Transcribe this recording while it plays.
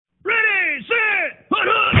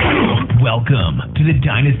Welcome to the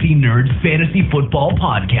Dynasty Nerds Fantasy Football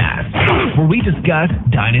Podcast, where we discuss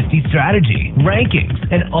dynasty strategy, rankings,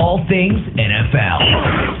 and all things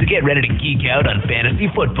NFL. So get ready to geek out on fantasy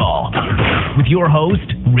football with your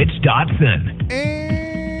host, Rich Dotson.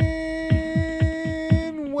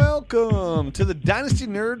 And welcome to the Dynasty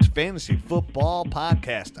Nerds Fantasy Football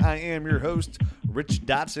Podcast. I am your host, Rich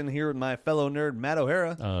Dotson, here with my fellow nerd, Matt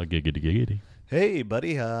O'Hara. Giggity. Hey,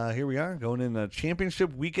 buddy. Here we are going in a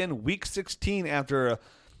championship weekend, week 16, after a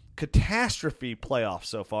catastrophe playoff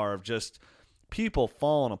so far of just people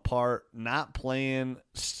falling apart, not playing,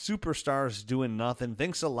 superstars doing nothing.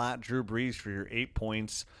 Thanks a lot, Drew Brees, for your 8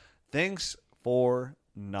 points. Thanks for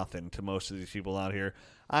nothing to most of these people out here.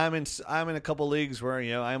 I'm in a couple leagues where,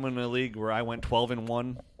 I'm in a league where I went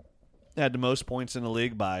 12-1. I had the most points in the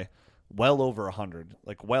league by well over 100.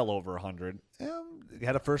 You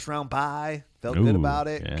had a first-round bye. Felt good about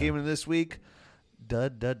it. Yeah. Came in this week.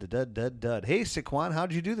 Dud. Hey, Saquon,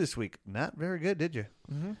 how'd you do this week? Not very good, did you?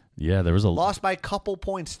 Mm-hmm. Yeah, there was a Lost by a couple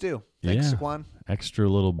points, too. Thanks, Saquon. Extra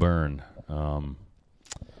little burn. I'm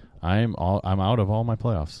out of all my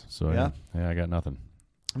playoffs. So, yeah, I got nothing.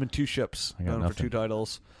 I'm in two ships. I got going nothing. for 2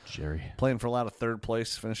 titles. Jerry. Playing for a lot of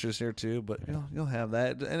third-place finishes here, too. But, you'll have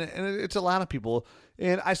that. And it's a lot of people.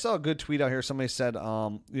 And I saw a good tweet out here. Somebody said,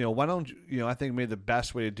 why don't you, I think maybe the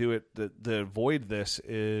best way to do it, to avoid this,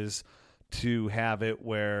 is to have it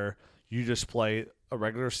where you just play a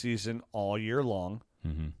regular season all year long.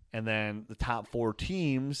 Mm-hmm. And then the top 4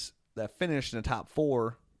 teams that finish in the top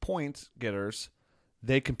 4 points getters,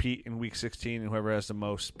 they compete in week 16, and whoever has the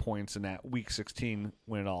most points in that week 16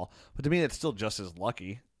 win it all. But to me, that's still just as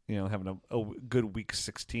lucky, having a good week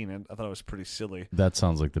 16. And I thought it was pretty silly. That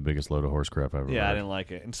sounds like the biggest load of horse crap I've ever Yeah, heard. I didn't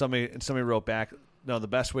like it. And somebody wrote back, no, the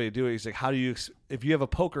best way to do it is like, how do you, if you have a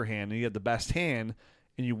poker hand and you have the best hand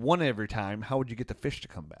and you won every time, how would you get the fish to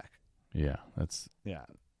come back? Yeah, that sounds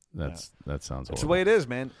horrible. It's the way it is,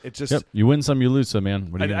 man. It's just you win some, you lose some,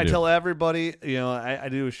 man. What are you I gonna do? tell everybody, I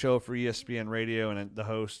do a show for ESPN Radio, and the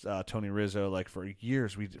host Tony Rizzo, like for 3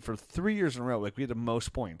 years in a row, like we had the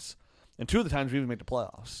most points, and 2 of the times we even made the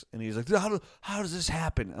playoffs. And he's like, how does this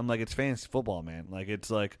happen? I'm like, it's fantasy football, man. Like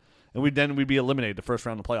it's like, and we'd be eliminated the first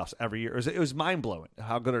round of the playoffs every year. It was mind blowing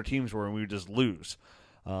how good our teams were, and we would just lose.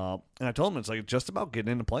 And I told him it's like just about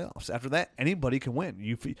getting into playoffs. After that, anybody can win.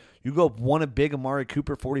 You go won a big Amari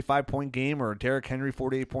Cooper 45-point game or a Derrick Henry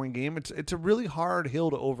 48-point game. It's a really hard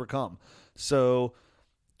hill to overcome. So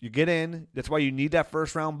you get in. That's why you need that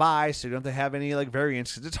first round bye, so you don't have to have any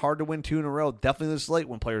variance. Because it's hard to win 2 in a row. Definitely this late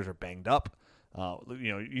when players are banged up.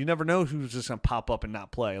 You never know who's just gonna pop up and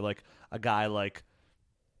not play. Like a guy like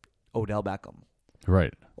Odell Beckham.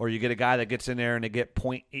 Right. Or you get a guy that gets in there and they get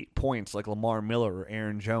 0.8 points like Lamar Miller or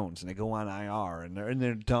Aaron Jones, and they go on IR and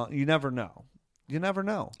they're done. You never know. You never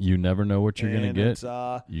know what you're going to get.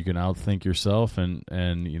 You can outthink yourself, and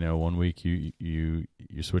 1 week you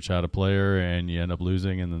switch out a player and you end up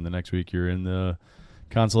losing, and then the next week you're in the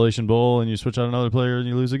Consolation Bowl and you switch out another player and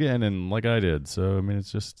you lose again, and like I did. So I mean,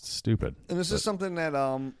 it's just stupid. And this is something that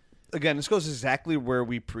again, this goes exactly where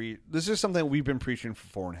this is something we've been preaching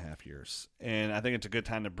for 4.5 years, and I think it's a good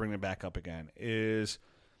time to bring it back up again, is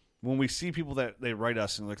when we see people that they write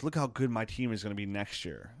us and like, look how good my team is going to be next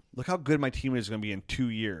year. Look how good my team is going to be in 2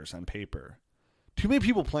 years on paper. Too many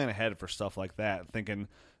people plan ahead for stuff like that, thinking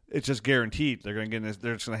it's just guaranteed. They're going to get this,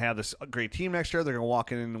 they're just going to have this great team next year. They're going to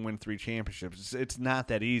walk in and win 3 championships. It's not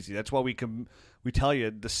that easy. That's why we tell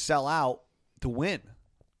you to sell out to win.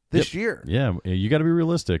 This year. Yeah, you got to be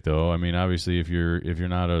realistic, though. I mean, obviously, if you're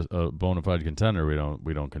not a bona fide contender,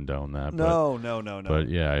 we don't condone that. No. But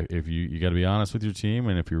yeah, if you got to be honest with your team,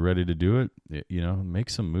 and if you're ready to do it, make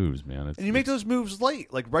some moves, man. And you make those moves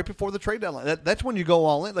late, like right before the trade deadline. That's when you go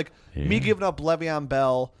all in. Like me giving up Le'Veon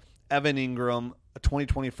Bell, Evan Ingram, a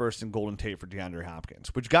 2020 first, and Golden Tate for DeAndre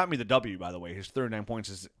Hopkins, which got me the W, by the way. His 39 points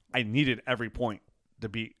is I needed every point to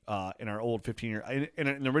beat in our old 15-year in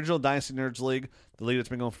an original Dynasty Nerds League, the league that's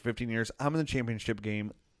been going for 15 years. I'm in the championship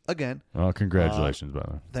game again. Oh, congratulations, by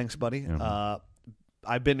the way. Thanks, buddy. Yeah.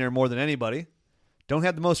 I've been there more than anybody. Don't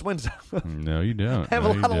have the most wins. No, you don't. I have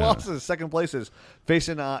a lot of losses. Second places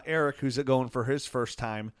facing Eric, who's going for his first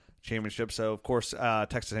time championship. So of course,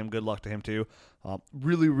 texted him. Good luck to him too.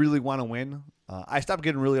 Really, really want to win. I stopped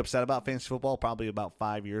getting really upset about fantasy football probably about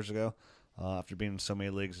 5 years ago. After being in so many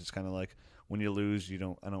leagues, it's kind of like, when you lose,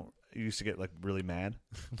 you used to get like really mad.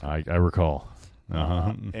 I recall.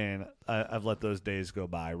 And I've let those days go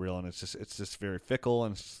by, and it's just very fickle,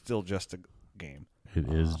 and it's still just a game.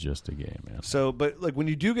 It is just a game, man. So, but like when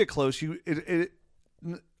you do get close, it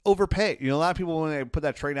overpay. A lot of people, when they put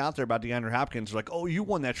that trade out there about DeAndre Hopkins, are like, "Oh, you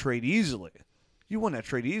won that trade easily." you won that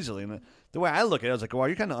trade easily. And the way I look at it, I was like, well,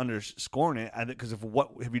 you're kind of underscoring it because of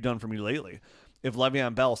what have you done for me lately? If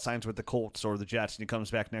Le'Veon Bell signs with the Colts or the Jets and he comes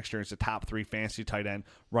back next year and is a top 3 fantasy tight end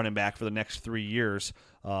running back for the next 3 years,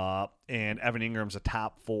 and Evan Ingram's a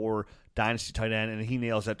top 4 dynasty tight end, and he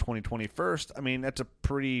nails that 2020 first, I mean, that's a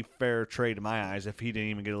pretty fair trade in my eyes if he didn't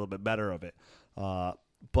even get a little bit better of it.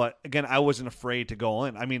 But, again, I wasn't afraid to go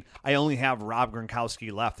in. I mean, I only have Rob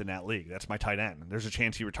Gronkowski left in that league. That's my tight end. There's a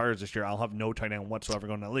chance he retires this year. I'll have no tight end whatsoever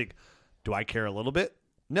going in that league. Do I care a little bit?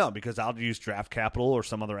 No, because I'll use draft capital or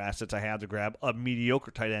some other assets I have to grab a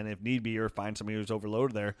mediocre tight end if need be, or find somebody who's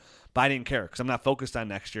overloaded there. But I didn't care because I'm not focused on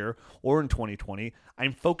next year or in 2020.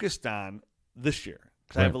 I'm focused on this year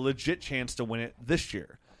because I have a legit chance to win it this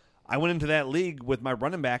year. I went into that league with my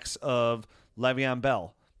running backs of Le'Veon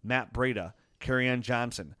Bell, Matt Breida, Kerryon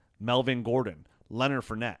Johnson, Melvin Gordon, Leonard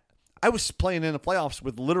Fournette. I was playing in the playoffs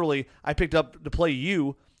with literally, I picked up to play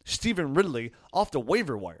you, Stephen Ridley, off the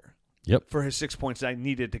waiver wire. Yep. For his 6 points that I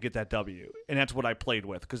needed to get that W. And that's what I played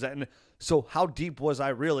with. So how deep was I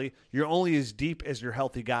really? You're only as deep as your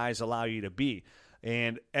healthy guys allow you to be.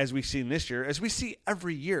 And as we've seen this year, as we see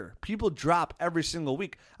every year, people drop every single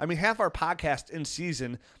week. I mean, half our podcast in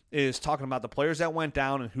season is talking about the players that went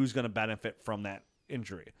down and who's going to benefit from that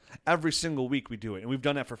injury. Every single week we do it. And we've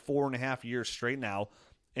done that for 4.5 years straight now.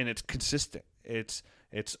 And it's consistent. It's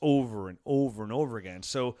over and over and over again.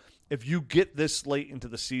 So if you get this late into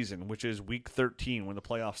the season, which is week 13 when the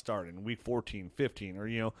playoffs start, and week 14, 15,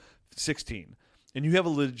 or 16, and you have a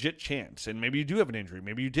legit chance, and maybe you do have an injury,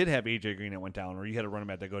 maybe you did have AJ Green that went down, or you had a running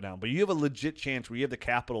back that go down, but you have a legit chance where you have the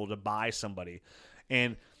capital to buy somebody,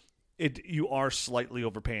 and you are slightly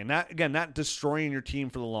overpaying. Not destroying your team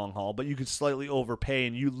for the long haul, but you could slightly overpay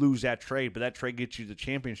and you lose that trade, but that trade gets you the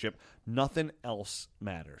championship. Nothing else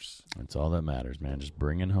matters. That's all that matters, man. Just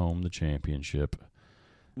bringing home the championship.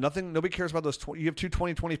 Nobody cares about those. You have 2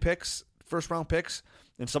 2020 picks, first-round picks,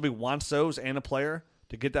 and somebody wants those and a player.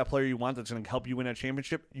 To get that player you want that's going to help you win that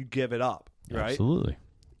championship, you give it up, right? Absolutely.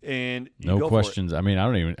 And no questions. I mean, I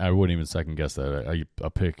wouldn't even second guess that. A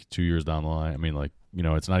pick 2 years down the line. I mean,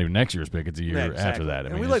 it's not even next year's pick; it's a year after that.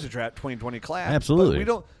 And we like to draft 2020 class. Absolutely, but we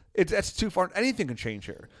don't. That's too far. Anything can change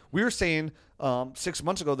here. We were saying 6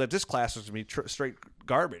 months ago that this class was going to be straight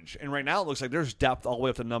garbage, and right now it looks like there's depth all the way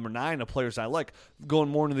up to number 9 of players I like. Going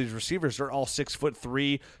more into these receivers, they're all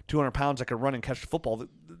 6'3", 200 pounds that can run and catch the football.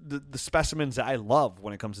 The specimens that I love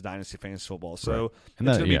when it comes to dynasty fantasy football. So it's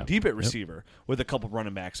going to be deep at receiver with a couple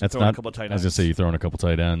running backs and throwing a couple tight ends. I was going to say you throw in a couple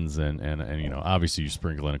tight ends and obviously you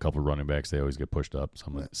sprinkle in a couple running backs. They always get pushed up.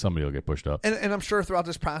 Somebody will get pushed up. And I'm sure throughout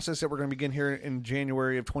this process that we're going to begin here in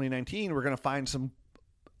January of 2019, we're going to find some.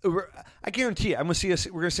 I guarantee it. I'm going to see us.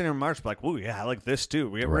 We're going to sit here in March, like, oh yeah, I like this too.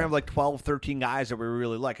 We're going to have like 12, 13 guys that we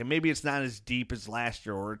really like, and maybe it's not as deep as last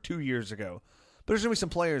year or 2 years ago. But there's going to be some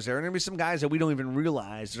players there, and there's going to be some guys that we don't even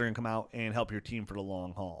realize they're going to come out and help your team for the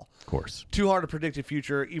long haul. Of course. Too hard to predict the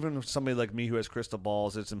future. Even with somebody like me who has crystal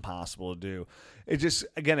balls, it's impossible to do. It just,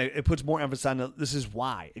 again, it puts more emphasis on this is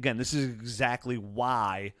why. Again, this is exactly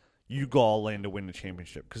why you go all in to win the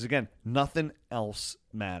championship. Because, again, nothing else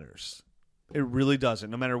matters. It really doesn't.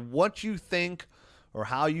 No matter what you think or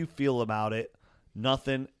how you feel about it,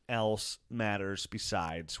 nothing else matters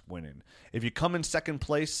besides winning. If you come in second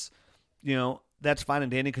place, that's fine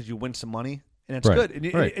and dandy because you win some money, and it's good.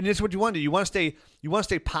 And it's what you want to do. You want to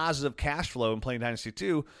stay positive cash flow in playing Dynasty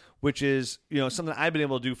 2, which is something I've been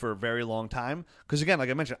able to do for a very long time. Because again, like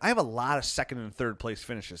I mentioned, I have a lot of second and third place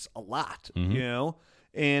finishes, a lot.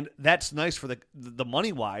 And that's nice for the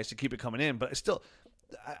money wise to keep it coming in. But still,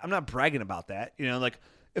 I'm not bragging about that. Like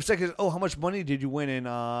if it's like, oh, how much money did you win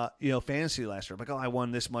in fantasy last year? I'm like, oh, I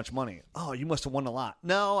won this much money. Oh, you must have won a lot.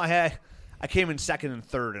 No, I came in second and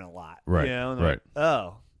third in a lot. Right. Right. Like,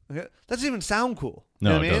 oh, that doesn't even sound cool.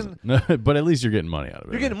 No, it doesn't. No, but at least you're getting money out of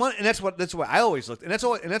it. You're getting money, and that's why I always looked, and that's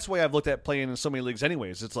the way I've looked at playing in so many leagues.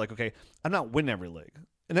 Anyways, it's like, okay, I'm not winning every league,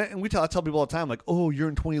 and I tell people all the time, like, oh, you're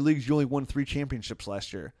in 20 leagues, you only won 3 championships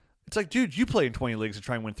last year. It's like, dude, you play in 20 leagues to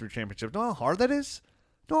try and win 3 championships. Know how hard that is?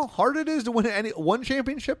 Know how hard it is to win one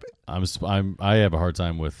championship? I have a hard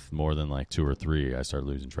time with more than like 2 or 3. I start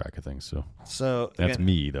losing track of things. So that's again,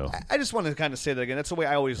 me though. I just want to kind of say that again. That's the way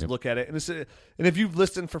I always look at it. And if you've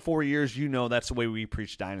listened for 4 years, that's the way we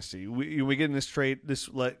preach Dynasty. We get in this trade this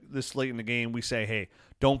late in the game. We say, hey,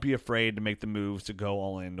 don't be afraid to make the moves to go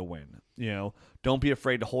all in to win. Don't be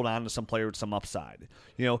afraid to hold on to some player with some upside.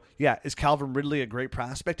 Is Calvin Ridley a great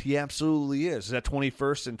prospect? He absolutely is. Is that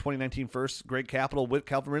 21st and 2019 first great capital with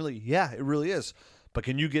Calvin Ridley? Yeah, it really is. But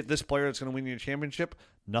can you get this player that's going to win you a championship?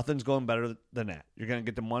 Nothing's going better than that. You're going to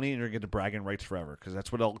get the money and you're going to get the bragging rights forever because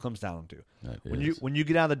that's what it all comes down to. When you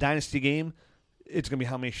get out of the dynasty game, it's going to be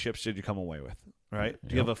how many ships did you come away with, right?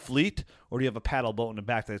 Do you have a fleet, or do you have a paddle boat in the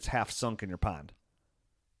back that's half sunk in your pond?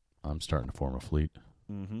 I'm starting to form a fleet.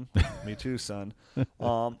 Mm-hmm. Me too, son.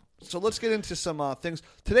 So let's get into some things.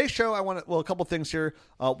 Today's show, a couple things here.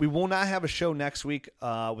 We will not have a show next week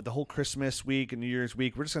with the whole Christmas week and New Year's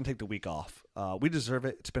week. We're just going to take the week off. We deserve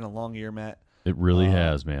it. It's been a long year, Matt. It really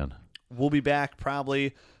has, man. We'll be back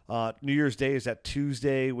probably. New Year's Day is that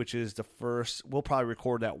Tuesday, which is the first. We'll probably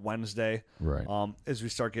record that Wednesday. Right. As we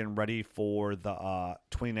start getting ready for the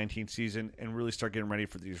 2019 season and really start getting ready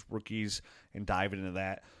for these rookies and diving into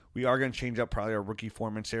that. We are going to change up probably our rookie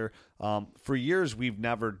formats here. For years, we've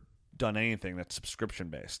never done anything that's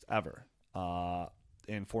subscription-based, ever.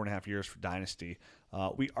 In 4.5 years for Dynasty.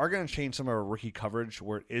 We are going to change some of our rookie coverage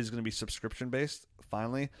where it is going to be subscription-based,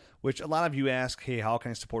 finally, which a lot of you ask, hey, how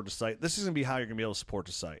can I support the site? This is going to be how you're going to be able to support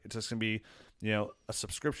the site. It's just going to be, a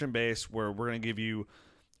subscription-based where we're going to give you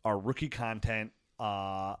our rookie content,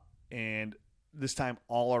 and this time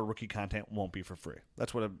all our rookie content won't be for free.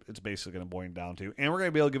 That's what it's basically going to boil down to. And we're going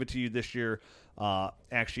to be able to give it to you this year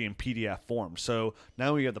actually in PDF form. So not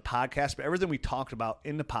only you have the podcast, but everything we talked about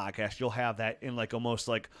in the podcast, you'll have that in almost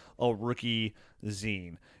like a rookie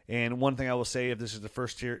zine. And one thing I will say, if this is the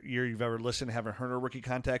first year you've ever listened, haven't heard our rookie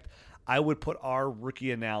content, I would put our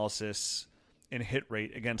rookie analysis and hit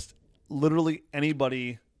rate against literally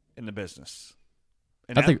anybody in the business.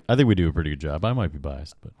 And I think we do a pretty good job. I might be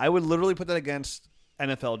biased, but I would literally put that against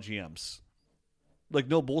NFL GMs.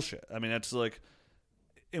 No bullshit. I mean, that's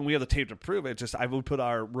and we have the tape to prove it. I would put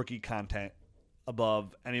our rookie content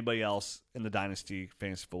above anybody else in the Dynasty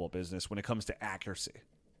fantasy football business when it comes to accuracy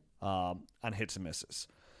on hits and misses.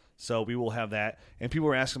 So we will have that. And people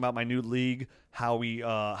were asking about my new league, how you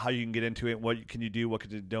can get into it, what can you do, what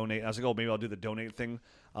could you donate. And I was like, maybe I'll do the donate thing.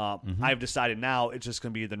 I've decided now it's just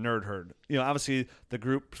going to be the Nerd Herd. Obviously the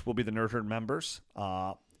groups will be the Nerd Herd members.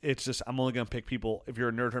 It's just I'm only going to pick people. If you're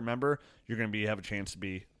a Nerd Herd member, you're going to have a chance to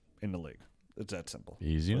be in the league. It's that simple.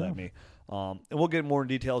 Easy enough. Me. And we'll get more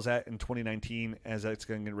details at in 2019 as it's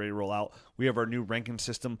going to get ready to roll out. We have our new ranking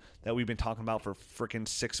system that we've been talking about for freaking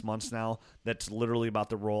 6 months now. That's literally about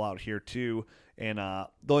to roll out here too. And the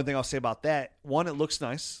only thing I'll say about that, one, it looks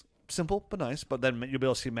nice. Simple but nice, but then you'll be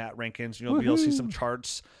able to see Matt rankings. You'll be able to see some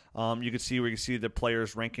charts. You can see where you can see the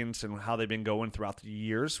players' rankings and how they've been going throughout the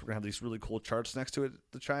years. We're gonna have these really cool charts next to it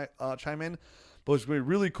to chime in. But it's gonna be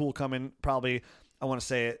really cool coming. Probably, I want to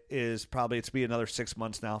say it's be another 6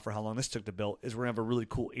 months now for how long this took to build. Is we're gonna have a really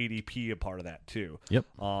cool ADP a part of that too. Yep.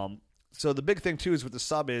 So the big thing too is with the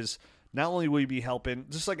sub is not only will you be helping,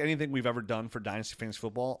 just like anything we've ever done for Dynasty Fantasy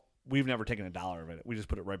Football. We've never taken $1 of it. We just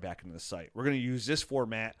put it right back into the site. We're going to use this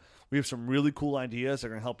format. We have some really cool ideas that are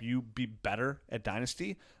going to help you be better at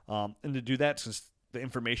Dynasty. And to do that, since the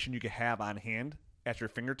information you can have on hand at your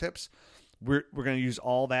fingertips, we're going to use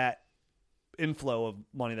all that inflow of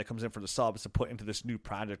money that comes in for the subs to put into this new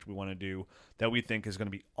project we want to do that we think is going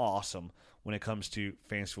to be awesome when it comes to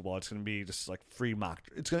fantasy football. It's going to be just free mock.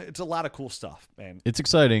 It's a lot of cool stuff, man. It's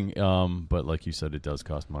exciting, but like you said, it does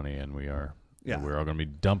cost money, and we're all going to be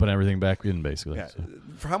dumping everything back in, basically. Yeah. So.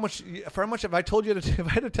 For how much? If I told you if I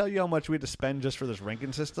had to tell you how much we had to spend just for this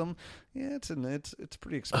ranking system, yeah, it's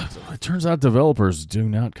pretty expensive. It turns out developers do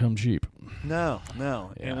not come cheap. No. Yeah.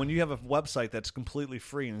 And when you have a website that's completely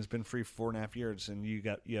free and has been free for 4.5 years, and you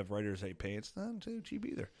have writers that you pay, it's not too cheap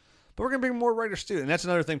either. But we're gonna bring more writers too, and that's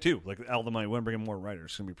another thing too. All the money, we're gonna bring more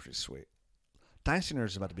writers. It's gonna be pretty sweet. Dynasty Nerds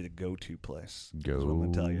is about to be the go-to place. That's what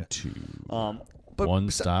I'm gonna tell you.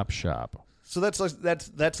 One-stop shop. So that's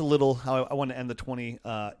a little how I want to end the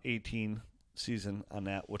 2018 season on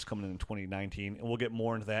that. What's coming in 2019, and we'll get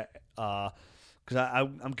more into that because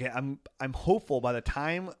I'm hopeful by the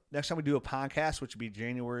time next time we do a podcast, which would be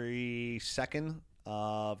January 2nd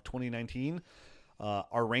of 2019,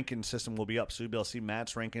 our ranking system will be up, so you'll be able to see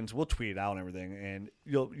Matt's rankings. We'll tweet it out and everything, and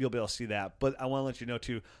you'll be able to see that. But I want to let you know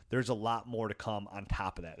too, there's a lot more to come on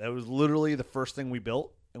top of that. That was literally the first thing we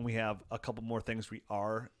built. And we have a couple more things we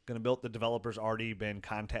are going to build. The developer's already been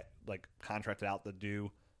contracted out to do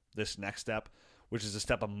this next step, which is the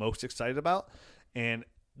step I'm most excited about. And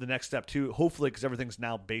the next step too, hopefully, because everything's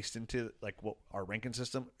now based into what our ranking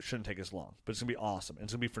system, shouldn't take as long. But it's gonna be awesome. And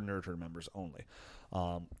it's gonna be for Nerd Herd members only.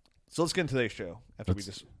 So let's get into today's show after we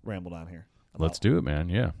just rambled on here. Let's do it, man.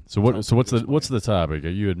 Yeah. So what's the topic?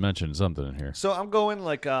 You had mentioned something in here. So I'm going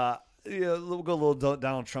we'll go a little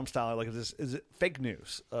Donald Trump style. Is it fake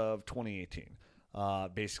news of 2018?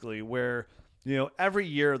 Basically, where every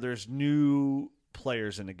year there's new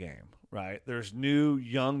players in the game, right? There's new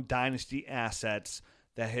young dynasty assets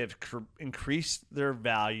that have increased their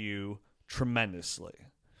value tremendously.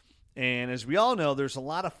 And as we all know, there's a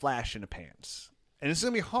lot of flash in the pans. And it's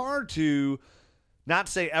going to be hard to not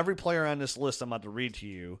say every player on this list I'm about to read to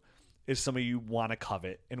you is somebody you want to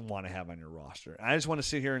covet and want to have on your roster. And I just want to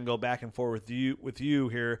sit here and go back and forth with you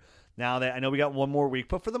here now that I know we got one more week,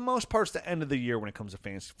 but for the most part, it's the end of the year when it comes to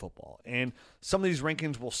fantasy football. And some of these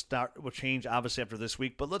rankings will change obviously after this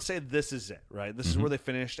week, but let's say this is it, right? This is where they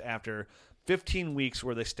finished after 15 weeks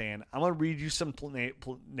where they stand. I'm going to read you some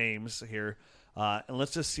names here, and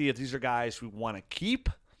let's just see if these are guys we want to keep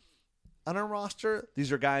on our roster.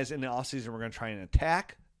 These are guys in the offseason we're going to try and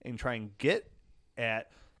attack and try and get at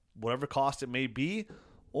whatever cost it may be,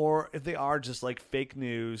 or if they are just like fake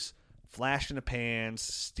news, flash in the pans.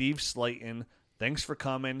 Steve Slayton, thanks for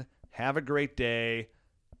coming. Have a great day.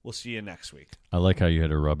 We'll see you next week. I like how you had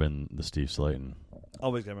to rub in the Steve Slayton.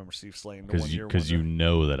 Always got to remember Steve Slayton. Because you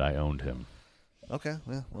know that I owned him. Okay,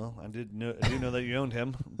 yeah, well, I do know that you owned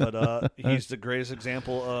him, but he's the greatest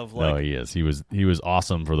example of like. No, he is. He was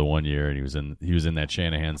awesome for the 1 year, and he was in that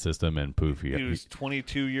Shanahan system, and poof, he was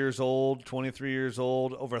 22 years old, 23 years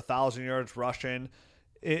old, over 1,000 yards rushing.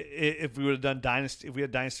 If we would have done dynasty, if we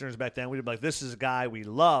had dynasty owners back then, we'd be like, this is a guy we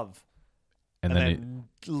love. And then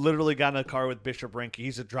literally got in a car with Bishop Rinke.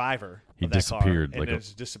 He's a driver. He disappeared.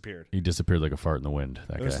 Disappeared. He disappeared like a fart in the wind.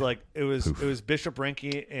 It was Bishop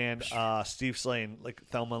Rinke and Steve Slayton, like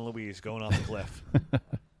Thelma and Louise, going off the cliff.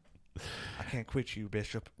 I can't quit you,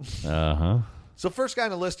 Bishop. So first guy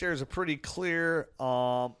on the list here is a pretty clear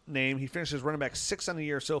name. He finishes running back 6 on the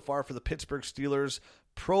year so far for the Pittsburgh Steelers.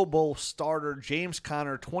 Pro Bowl starter James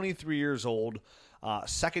Conner, 23 years old.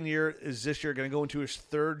 Second year is this year, going to go into his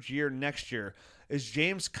third year next year. Is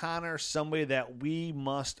James Conner somebody that we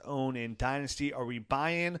must own in Dynasty? Are we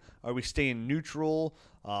buying? Are we staying neutral?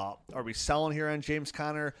 Are we selling here on James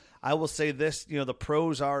Conner? I will say this, the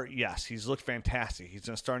pros are, yes, he's looked fantastic. He's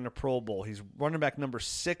going to start in the Pro Bowl. He's running back number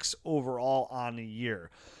 6 overall on the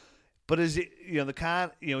year. But is it, the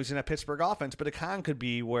con, he's in a Pittsburgh offense, but a con could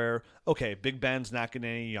be where, okay, Big Ben's not getting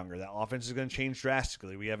any younger. That offense is going to change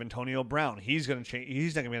drastically. We have Antonio Brown. He's going to change.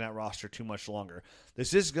 He's not going to be in that roster too much longer.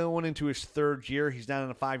 This is going into his third year. He's not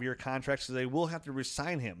on a 5-year contract, so they will have to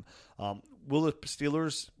re-sign him. Will the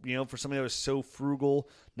Steelers, for somebody that was so frugal,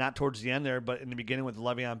 not towards the end there, but in the beginning with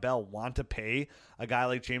Le'Veon Bell, want to pay a guy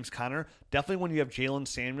like James Conner? Definitely when you have Jalen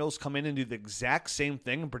Samuels come in and do the exact same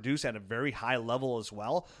thing and produce at a very high level as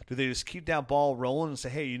well, do they just keep that ball rolling and say,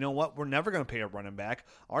 hey, you know what? We're never going to pay a running back.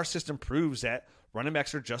 Our system proves that running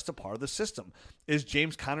backs are just a part of the system. Is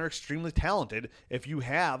James Conner extremely talented if you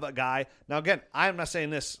have a guy? Now, again, I'm not saying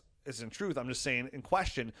this is in truth. I'm just saying in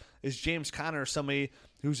question, is James Conner somebody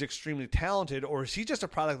who's extremely talented, or is he just a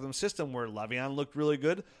product of the system where Le'Veon looked really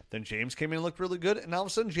good, then James came in and looked really good, and all of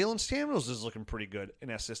a sudden Jalen Samuels is looking pretty good in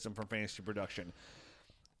that system from fantasy production?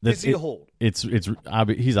 Is he a hold?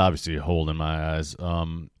 He's obviously a hold in my eyes.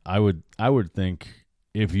 I would think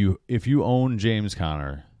if you own James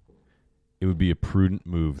Conner, it would be a prudent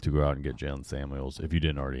move to go out and get Jalen Samuels if you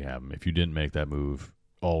didn't already have him. If you didn't make that move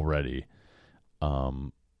already,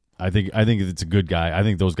 I think it's a good guy. I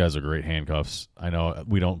think those guys are great handcuffs. I know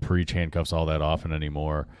we don't preach handcuffs all that often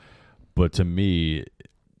anymore, but to me,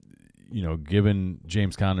 given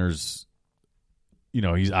James Conner's,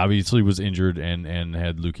 he's obviously was injured and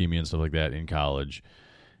had leukemia and stuff like that in college.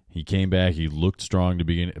 He came back. He looked strong to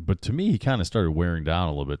begin, but to me, he kind of started wearing down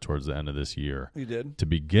a little bit towards the end of this year. He did to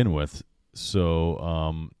begin with.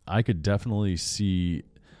 So I could definitely see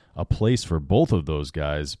a place for both of those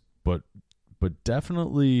guys, but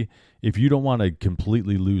definitely if you don't want to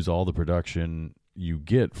completely lose all the production you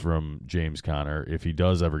get from James Conner, if he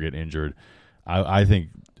does ever get injured, I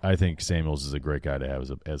think Samuels is a great guy to have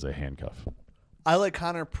as a handcuff. I like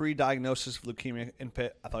Conner pre-diagnosis of leukemia in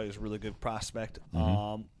Pitt. I thought he was a really good prospect.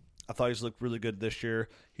 I thought he's looked really good this year.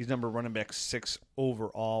 He's number running back 6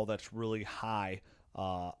 overall. That's really high.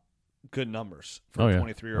 Good numbers for a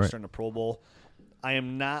 23-year-old starting a Pro Bowl. I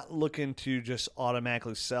am not looking to just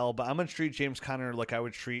automatically sell, but I'm going to treat James Conner like I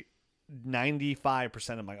would treat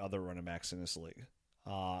 95% of my other running backs in this league.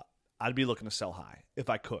 I'd be looking to sell high if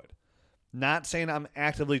I could. Not saying I'm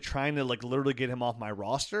actively trying to literally get him off my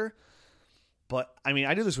roster, but I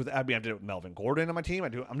did this with I did it with Melvin Gordon on my team.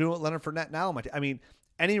 I'm doing it with Leonard Fournette now on my team.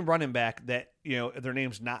 Any running back that their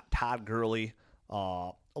name's not Todd Gurley.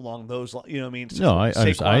 Along those, So no, I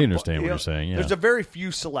understand what you're saying. Yeah, there's a very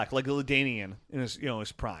few select, like LaDainian in his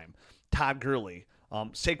prime, Todd Gurley,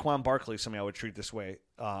 Saquon Barkley. Somebody I would treat this way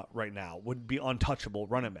right now would be untouchable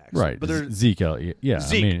running backs, right? But there's Zeke, yeah.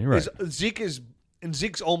 Zeke's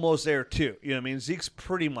almost there too. Zeke's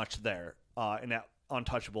pretty much there in that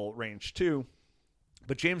untouchable range too,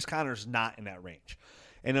 but James Conner's not in that range.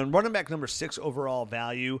 And on running back number 6 overall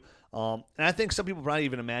value, And I think some people probably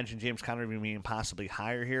even imagine James Conner being possibly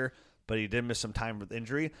higher here, but he did miss some time with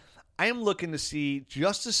injury. I am looking to see,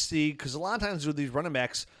 because a lot of times with these running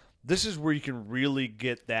backs, this is where you can really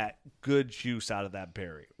get that good juice out of that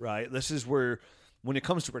berry, right? This is where, when it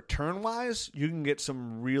comes to return-wise, you can get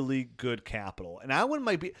some really good capital. And I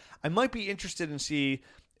might be interested in see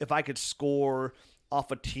if I could score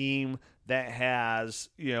off a team that has,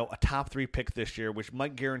 a top 3 pick this year, which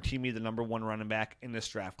might guarantee me the number 1 running back in this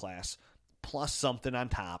draft class, plus something on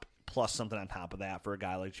top of that for a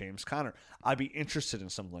guy like James Conner. I'd be interested in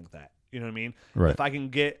something like that. You know what I mean? Right. If I can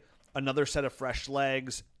get another set of fresh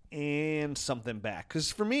legs and something back.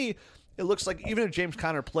 Because for me, it looks like even if James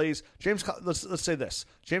Conner plays, let's say this.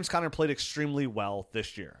 James Conner played extremely well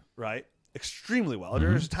this year, right? Extremely well. Mm-hmm.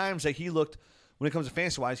 There's times that he looked, when it comes to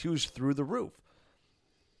fantasy-wise, he was through the roof.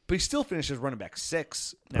 But he still finishes running back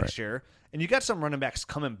 6 next year. And you got some running backs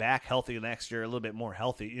coming back healthy next year, a little bit more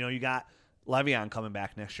healthy. You got Le'Veon coming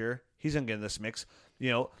back next year. He's going to get in this mix.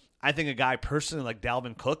 I think a guy personally like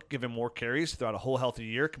Dalvin Cook, give him more carries throughout a whole healthy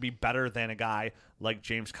year, could be better than a guy like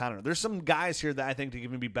James Conner. There's some guys here that I think can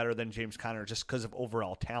even be better than James Conner just because of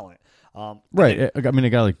overall talent. Right. A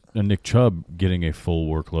guy like Nick Chubb getting a full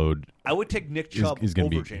workload. I would take Nick Chubb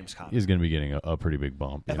over James Conner. He's going to be getting a pretty big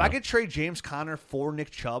bump. If I could trade James Conner for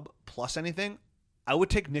Nick Chubb plus anything, I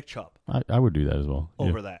would take Nick Chubb. I would do that as well.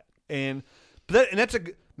 Over that. And that's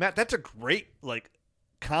a great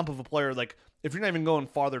comp of a player. If you're not even going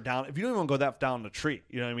farther down, if you don't even go that down the tree,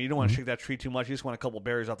 you know what I mean? You don't want to shake that tree too much. You just want a couple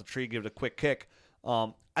berries off the tree, give it a quick kick.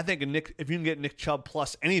 I think if you can get Nick Chubb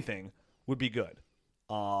plus anything, would be good.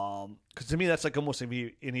 Because to me, that's almost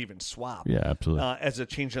an even swap. Yeah, absolutely. As a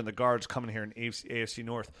change in the guards coming here in AFC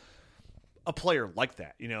North, a player like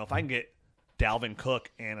that, if I can get Dalvin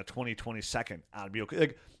Cook and a 2020 second, I'd be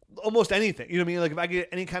okay. Almost anything, you know what I mean? If I get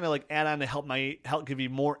any kind of add-on to help give you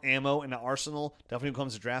more ammo in the arsenal, definitely when it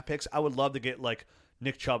comes to draft picks, I would love to get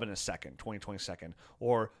Nick Chubb in a 2020 second,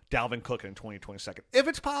 or Dalvin Cook in 2020 second, if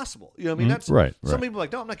it's possible. You know what I mean? That's right. Some people are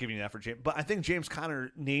no, I'm not giving you that for James, but I think James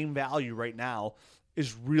Conner name value right now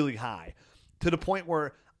is really high, to the point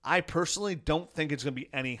where I personally don't think it's going to be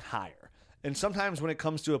any higher. And sometimes when it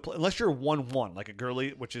comes to unless you're 1-1, like a Gurley,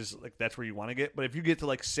 which is that's where you want to get. But if you get to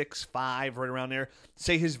 6-5, right around there,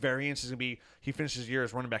 say his variance is going to be, he finishes the year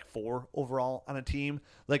as running back 4 overall on a team.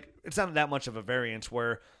 It's not that much of a variance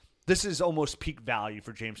where this is almost peak value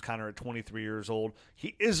for James Conner at 23 years old.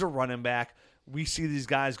 He is a running back. We see these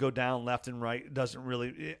guys go down left and right. It doesn't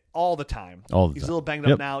really all the time. He's a little banged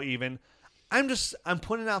up now even. I'm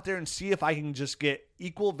putting it out there and see if I can just get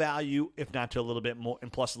equal value, if not to a little bit more,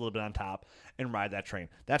 and plus a little bit on top, and ride that train.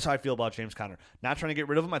 That's how I feel about James Conner. Not trying to get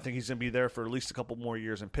rid of him. I think he's going to be there for at least a couple more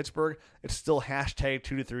years in Pittsburgh. It's still #2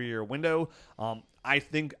 to 3 year window. I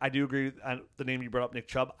think I do agree with the name you brought up, Nick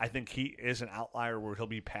Chubb. I think he is an outlier where he'll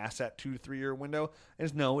be past that 2 to 3 year window.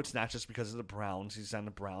 And no, it's not just because of the Browns. He's on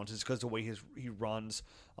the Browns. It's because of the way he runs.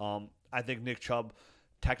 I think Nick Chubb,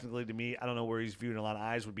 technically, to me, I don't know where he's viewed in a lot of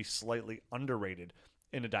eyes, would be slightly underrated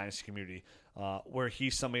in the dynasty community, where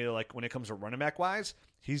he's somebody when it comes to running back wise,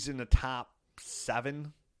 he's in the top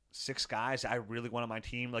 7, 6 guys I really want on my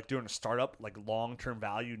team, during a startup, long-term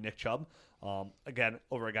value, Nick Chubb, again,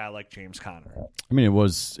 over a guy like James Conner. I mean,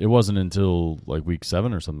 it wasn't until week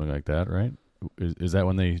 7 or something like that, right? Is that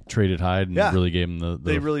when they traded Hyde and really gave him the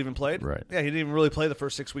They really even played? Right. Yeah, he didn't even really play the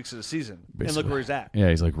first 6 weeks of the season. Basically. And look where he's at. Yeah,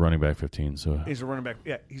 he's running back 15. So he's a running back.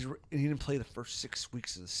 Yeah, he didn't play the first 6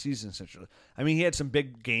 weeks of the season, essentially. I mean, he had some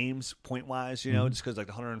big games point-wise, just because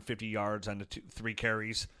 150 yards on the 3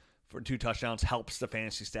 carries for 2 touchdowns helps the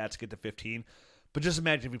fantasy stats get to 15. But just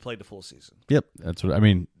imagine if he played the full season. Yep, that's what I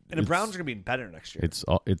mean. And the Browns are going to be better next year.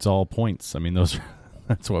 It's all points. I mean, those are,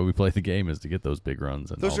 that's why we play the game, is to get those big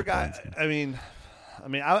runs. And those are guys. I mean,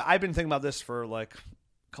 I've been thinking about this for a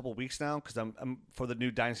couple of weeks now, because I'm for the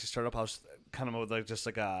new dynasty startup. I was kind of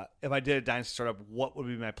if I did a dynasty startup, what would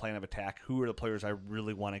be my plan of attack? Who are the players I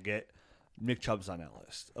really want to get? Nick Chubb's on that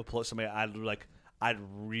list. Somebody I'd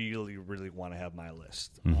really, really want to have my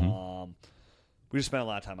list. Mm-hmm. We just spent a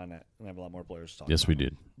lot of time on that, and I have a lot more players to talk about. Yes, we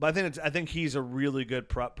did. But I think he's a really good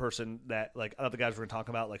person that other guys we're going to talk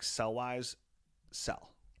about, sell wise,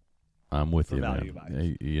 sell. I'm with you,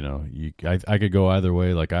 man. I could go either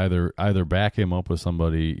way. Either back him up with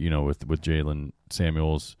somebody, with Jalen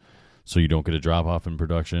Samuels, so you don't get a drop off in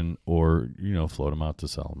production, or float him out to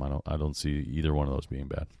sell him. I don't see either one of those being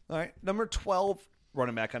bad. All right, number 12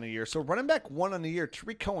 running back on the year. So running back 1 on the year,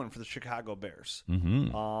 Tariq Cohen for the Chicago Bears.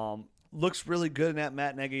 Mm-hmm. Looks really good in that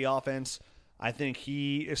Matt Nagy offense. I think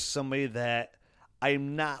he is somebody that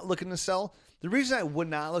I'm not looking to sell. The reason I would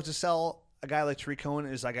not look to sell, a guy like Tariq Cohen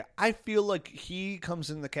is like I feel like he comes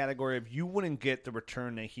in the category of you wouldn't get the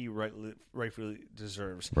return that he rightfully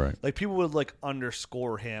deserves. Right. Like people would like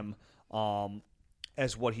underscore him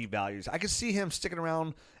as what he values. I could see him sticking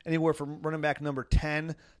around anywhere from running back number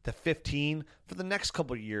 10 to 15 for the next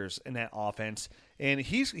couple of years in that offense. And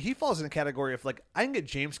he falls in the category of like I can get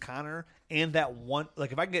James Conner and that one,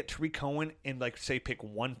 like if I can get Tariq Cohen and like say pick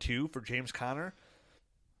 1-2 for James Conner,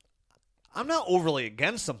 I'm not overly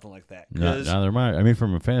against something like that. Neither am I. I mean,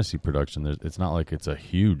 from a fantasy production, it's not like it's a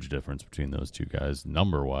huge difference between those two guys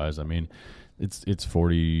number-wise. I mean, it's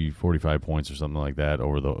 40, 45 points or something like that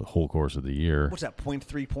over the whole course of the year. What's that,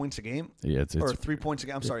 0.3 points a game? Yeah, it's or 3 points a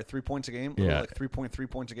game. I'm sorry, 3 points a game? Yeah. Like 3.3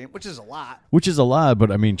 points a game, which is a lot. Which is a lot,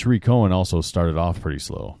 but I mean, Tariq Cohen also started off pretty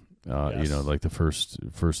slow. Yes. You know, like the first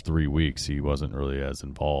 3 weeks, he wasn't really as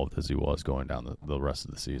involved as he was going down the rest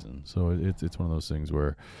of the season. So it's one of those things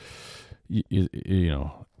where, you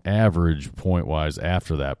know, average point wise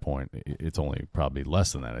after that point, it's only probably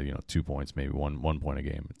less than that. You know, 2 points, maybe one point a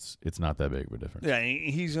game. It's not that big of a difference. Yeah,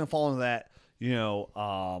 he's going to fall into that. You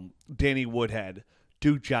know, Danny Woodhead,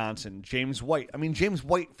 Duke Johnson, James White. I mean, James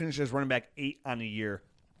White finishes running back 8 on the year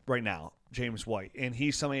right now. James White, and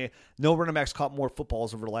he's somebody. No running backs caught more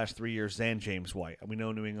footballs over the last 3 years than James White. And we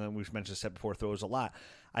know New England, we've mentioned this before, throws a lot.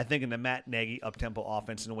 I think in the Matt Nagy up-tempo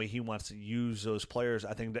offense and the way he wants to use those players,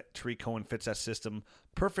 I think that Tariq Cohen fits that system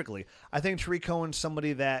perfectly. I think Tariq Cohen's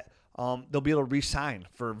somebody that they'll be able to re-sign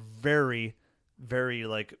for very, very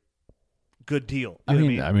like good deal. I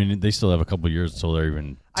mean, they still have a couple years until they're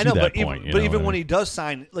even to that point. Even when he does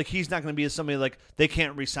sign, like he's not going to be somebody like they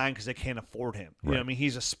can't re-sign because they can't afford him. You right. know what I mean?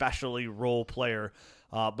 He's a specialty role player.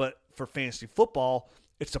 But for fantasy football,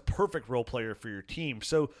 it's a perfect role player for your team.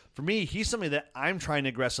 So for me, he's somebody that I'm trying to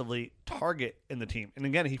aggressively target in the team. And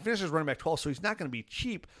again, he finishes running back 12, so he's not going to be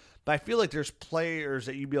cheap. But I feel like there's players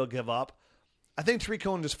that you'd be able to give up. I think Tariq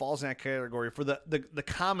Cohen just falls in that category for the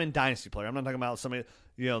common dynasty player. I'm not talking about somebody,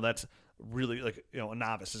 you know, that's really like, you know, a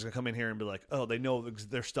novice is going to come in here and be like, oh, they know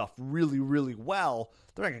their stuff really, really well.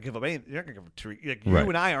 They're not going to give up anything. They're not going to give up Tariq. Like, right. You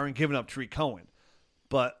and I aren't giving up Tariq Cohen.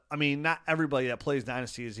 But, I mean, not everybody that plays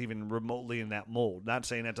Dynasty is even remotely in that mold. Not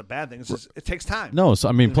saying that's a bad thing. It's just, it takes time. No, so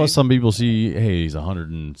I mean, plus some people see, hey, he's a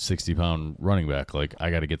 160-pound running back. Like,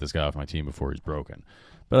 I got to get this guy off my team before he's broken.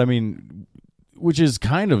 But, I mean, which is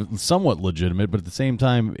kind of somewhat legitimate, but at the same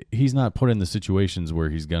time, he's not put in the situations where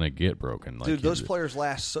he's going to get broken. Like, dude, those players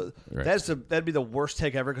last. So right. That'd be the worst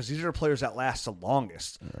take ever because these are the players that last the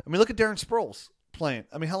longest. Right. I mean, look at Darren Sproles playing.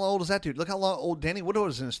 I mean, how old is that dude? Look how old Danny Woodhead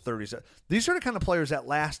is in his 30s. These are the kind of players that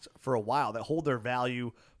last for a while, that hold their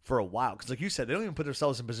value for a while. Because like you said, they don't even put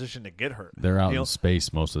themselves in position to get hurt. They're out in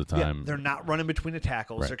space most of the time. Yeah, they're not running between the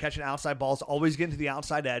tackles. Right. They're catching outside balls, always getting to the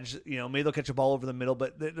outside edge. You know, maybe they'll catch a ball over the middle,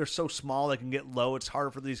 but they're so small they can get low. It's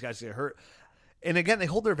harder for these guys to get hurt. And again, they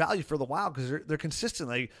hold their value for the while because they're consistent.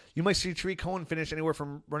 Like, you might see Tariq Cohen finish anywhere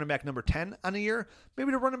from running back number 10 on a year, maybe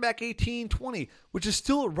to running back 18, 20, which is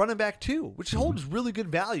still a running back 2, which holds really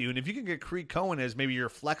good value. And if you can get Tariq Cohen as maybe your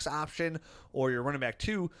flex option or your running back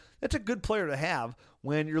 2, that's a good player to have.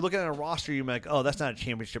 When you're looking at a roster, you're like, oh, that's not a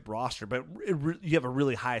championship roster, but you have a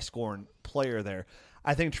really high-scoring player there.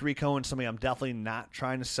 I think Tariq Cohen's somebody I'm definitely not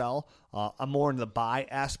trying to sell. I'm more in the buy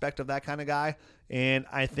aspect of that kind of guy, and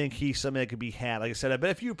I think he's somebody that could be had. Like I said, I bet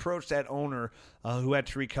if you approach that owner who had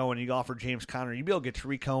Tariq Cohen, you offer James Conner, you'd be able to get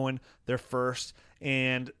Tariq Cohen their first,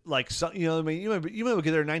 and like, so, you know, I mean, you might be able to get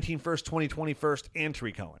their 19 first, 20 first, and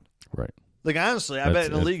Tariq Cohen. Right. Like, honestly, I bet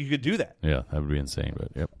in the league you could do that. Yeah, that would be insane, but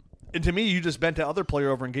yep. And to me, you just bent the other player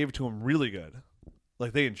over and gave it to him really good.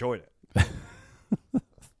 Like, they enjoyed it.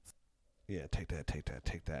 Yeah, take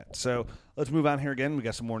that. So let's move on here again. We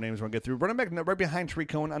got some more names we're going to get through. Running back right behind Tariq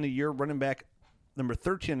Cohen on the year, running back number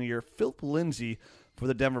 13 on the year, Philip Lindsay for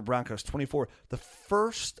the Denver Broncos, 24. The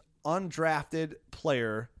first undrafted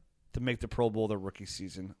player to make the Pro Bowl their rookie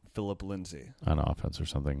season, Philip Lindsay. On offense or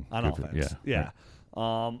something. On offense, yeah.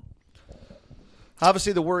 Right.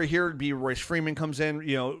 Obviously, the worry here would be Royce Freeman comes in.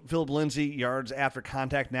 You know, Philip Lindsay, yards after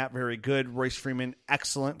contact, not very good. Royce Freeman,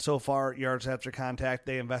 excellent so far, yards after contact.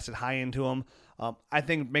 They invested high into him. I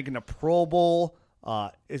think making a Pro Bowl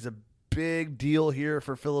is a big deal here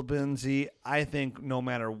for Philip Lindsay. I think no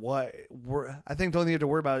matter what, I think the only thing you have to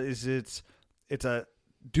worry about is it's a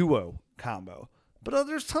duo combo. But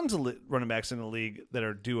there's tons of running backs in the league that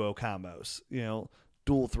are duo combos, you know,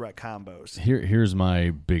 dual threat combos. Here's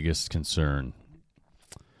my biggest concern.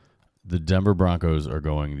 The Denver Broncos are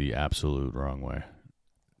going the absolute wrong way.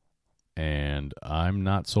 And I'm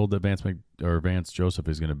not sold that Vance Joseph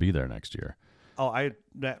is going to be there next year. Oh,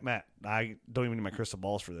 Matt, I don't even need my crystal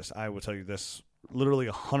balls for this. I will tell you this literally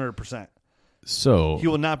 100%. So he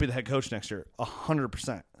will not be the head coach next year,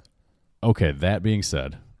 100%. Okay, that being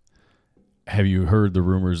said, have you heard the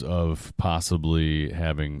rumors of possibly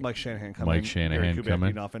having Mike Shanahan come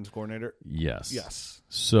in? Offensive coordinator? Yes.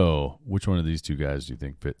 So which one of these two guys do you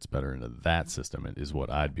think fits better into that system is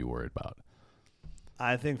what I'd be worried about.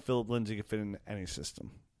 I think Philip Lindsay could fit into any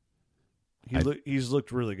system. He's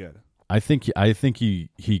looked really good. I think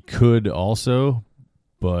he could also,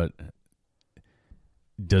 but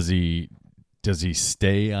does he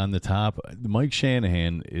stay on the top? Mike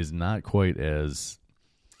Shanahan is not quite as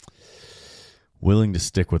willing to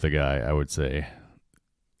stick with a guy, I would say.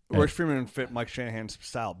 Royce Freeman would fit Mike Shanahan's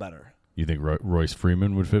style better. You think Royce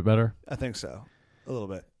Freeman would fit better? I think so, a little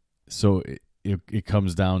bit. So it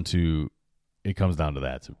comes down to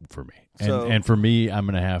that for me, and for me, I'm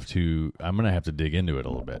gonna have to dig into it a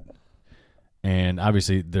little bit. And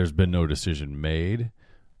obviously, there's been no decision made,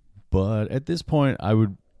 but at this point, I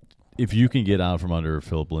would, if you can get out from under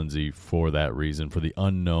Philip Lindsay for that reason, for the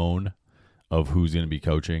unknown of who's going to be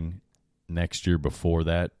coaching next year before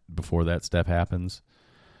that step happens,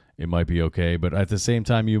 it might be okay. But at the same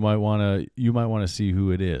time, you might want to see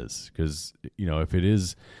who it is, because if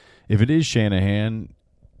it is Shanahan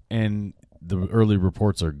and the early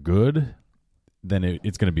reports are good, then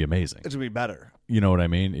it's going to be amazing. It's going to be better. You know what I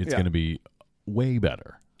mean? It's going to be way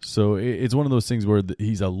better. So it's one of those things where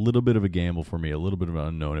he's a little bit of a gamble for me, a little bit of an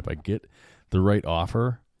unknown. If I get the right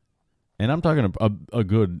offer, and I'm talking a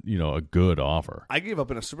good offer. I gave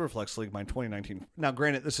up in a Superflex league my 2019. Now,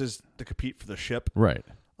 granted, this is to compete for the ship, right?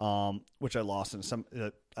 Which I lost in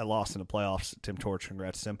the playoffs. Tim Torch,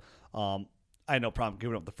 congrats, Tim. I had no problem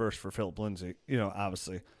giving up the first for Philip Lindsay,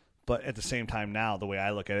 obviously. But at the same time, now the way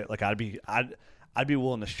I look at it, like I'd be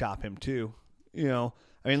willing to shop him too. I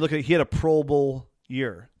mean, he had a Pro Bowl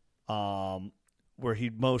year, where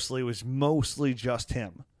he was mostly just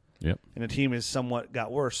him. Yep. And the team is somewhat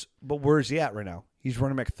got worse. But where is he at right now? He's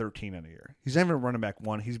running back 13 in a year. He's not even running back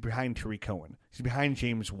 1. He's behind Tariq Cohen. He's behind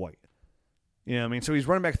James White. You know what I mean? So he's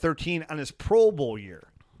running back 13 on his Pro Bowl year.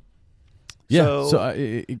 Yeah. So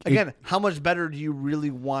again, how much better do you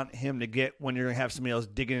really want him to get when you're going to have somebody else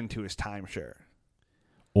digging into his timeshare?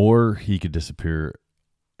 Or he could disappear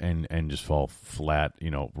and just fall flat,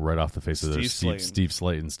 right off the face of the Steve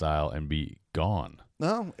Slayton style and be gone.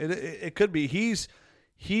 No, it could be. He's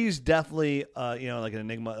definitely like an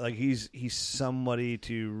enigma. Like he's somebody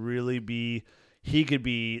to really be. He could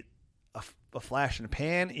be a flash in the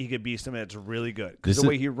pan. He could be somebody that's really good because the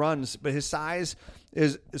way he runs, but his size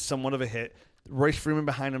is somewhat of a hit. Royce Freeman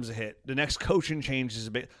behind him is a hit. The next coaching change is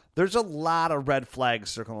a bit. There's a lot of red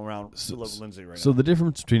flags circling around Philip Lindsay right now. So the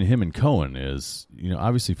difference between him and Cohen is,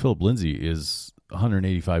 obviously Philip Lindsay is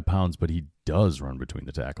 185 pounds, but he does run between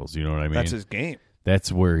the tackles. You know what I mean? That's his game.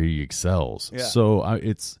 That's where he excels. Yeah. So I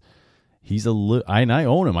own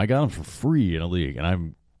him. I got him for free in a league, and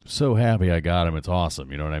I'm so happy I got him. It's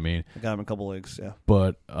awesome. You know what I mean? I got him in a couple leagues. Yeah.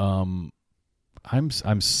 But I'm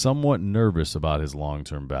somewhat nervous about his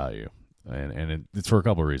long-term value. And it's for a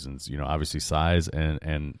couple of reasons, obviously size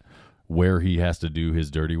and where he has to do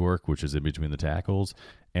his dirty work, which is in between the tackles,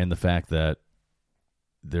 and the fact that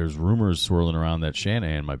there's rumors swirling around that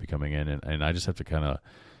Shanahan might be coming in, and I just have to kind of,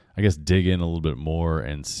 I guess, dig in a little bit more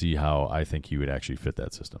and see how I think he would actually fit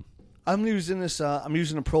that system. I'm using this. I'm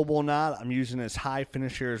using a Pro Bowl nod. I'm using his high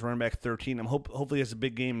finish here as running back 13. Hopefully he has a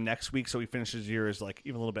big game next week, so he finishes the year as like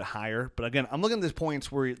even a little bit higher. But again, I'm looking at the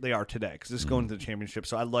points where they are today because this is going to the championship.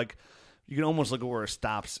 So you can almost look at where it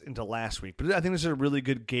stops into last week. But I think this is a really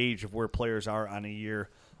good gauge of where players are on a year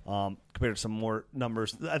compared to some more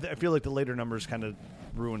numbers. I feel like the later numbers kind of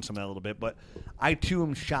ruin some of that a little bit. But I, too,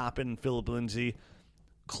 am shopping Philip Lindsay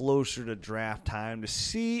closer to draft time to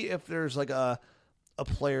see if there's like a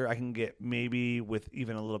player I can get maybe with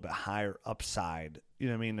even a little bit higher upside, you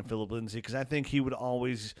know what I mean, than Philip Lindsay. Because I think he would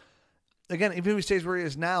always, again, even if he stays where he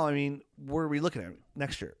is now, I mean, where are we looking at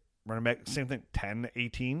next year? Running back, same thing, 10,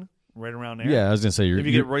 18? Right around there. Yeah, I was gonna say if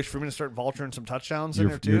you get Royce Freeman to start vulturing some touchdowns in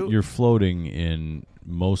there too, you're floating in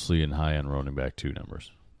mostly in high end running back 2 numbers.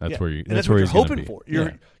 That's where you. That's what you're hoping for.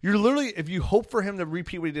 You're literally, if you hope for him to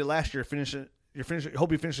repeat what he did last year,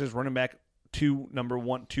 hope he finishes running back 2, number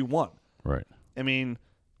 1, 2-1. Right. I mean,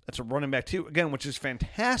 that's a running back 2 again, which is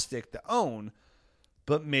fantastic to own,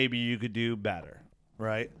 but maybe you could do better,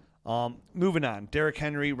 right? Moving on, Derrick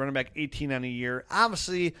Henry, running back 18 on a year.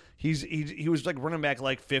 Obviously, he was like running back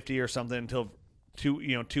like 50 or something until 2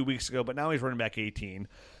 weeks ago, but now he's running back 18.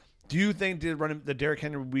 Do you think the Derrick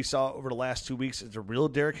Henry we saw over the last 2 weeks is a real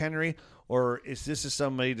Derrick Henry, or is this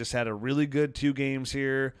somebody just had a really good 2 games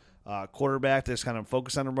here? Quarterback that's kind of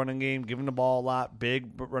focused on the running game, giving the ball a lot,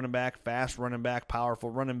 big running back, fast running back,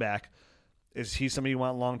 powerful running back. Is he somebody you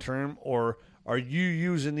want long term, or are you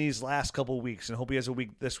using these last couple of weeks and hope he has a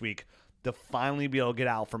week this week to finally be able to get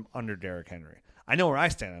out from under Derrick Henry? I know where I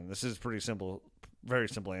stand on this. Is pretty simple, very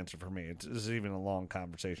simple answer for me. This is even a long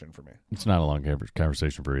conversation for me. It's not a long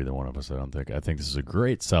conversation for either one of us, I don't think. I think this is a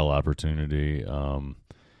great sell opportunity.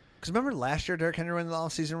 Because remember last year, Derrick Henry went in the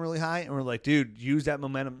offseason really high, and we're like, dude, use that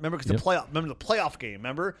momentum. Remember, because remember the playoff game.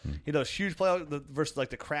 Remember, he had those huge playoff versus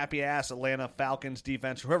like the crappy ass Atlanta Falcons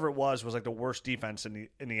defense. Whoever it was like the worst defense in the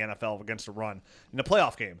NFL against the run in the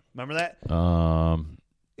playoff game. Remember that?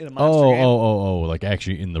 In a monster game. Like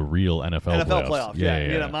actually in the real NFL playoffs. Yeah.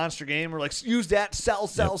 He had a monster game. We're like, use that,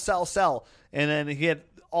 sell. And then he had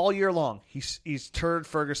all year long, he's turd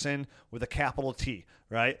Ferguson with a capital T,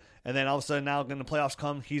 right? And then all of a sudden now when the playoffs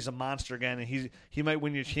come, he's a monster again, and he might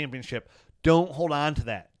win your championship. Don't hold on to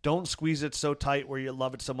that. Don't squeeze it so tight where you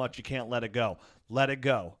love it so much you can't let it go. Let it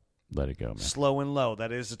go. Let it go, man. Slow and low.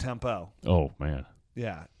 That is the tempo. Oh, man.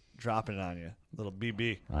 Yeah. Dropping it on you. Little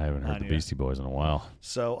BB. I haven't heard the Beastie Boys in a while.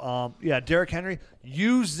 So, Derrick Henry,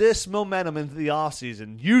 use this momentum into the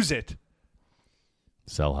offseason. Use it.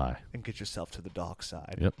 Sell high. And get yourself to the dog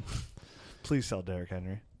side. Yep. Please sell Derrick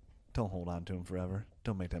Henry. Don't hold on to him forever.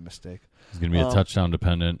 Don't make that mistake. He's going to be a touchdown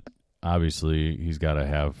dependent. Obviously, he's going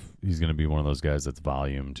to be one of those guys that's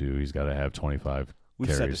volume too. He's got to have 25 We've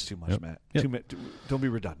carries. said this too much, Matt. Yep. Don't be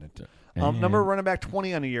redundant. Number running back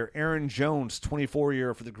 20 on the year, Aaron Jones,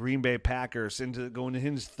 24-year for the Green Bay Packers, going into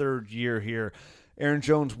his third year here. Aaron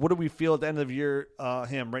Jones, what do we feel at the end of the year?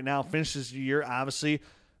 Him right now finishes the year. Obviously,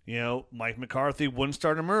 Mike McCarthy wouldn't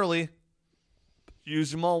start him early.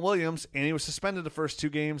 Used Jamal Williams, and he was suspended the first 2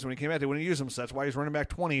 games. When he came back, they wouldn't use him, so that's why he's running back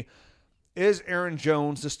 20. Is Aaron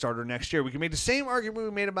Jones the starter next year? We can make the same argument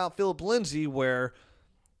we made about Philip Lindsay, where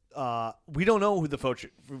we don't know who the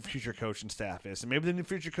future coach and staff is. And maybe the new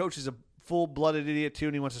future coach is a full-blooded idiot, too,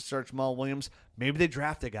 and he wants to start Jamal Williams. Maybe they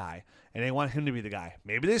draft a guy, and they want him to be the guy.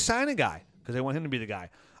 Maybe they sign a guy because they want him to be the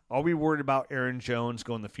guy. Are we worried about Aaron Jones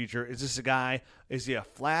going in the future? Is this a guy, is he a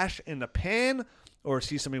flash in the pan, or is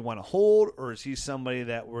he somebody we want to hold, or is he somebody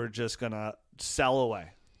that we're just going to sell away?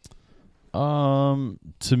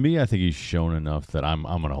 To me, I think he's shown enough that I'm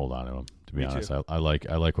going to hold on to him. To be honest, I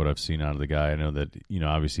like what I've seen out of the guy. I know that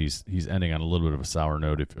obviously he's ending on a little bit of a sour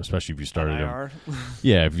note, especially if you started him.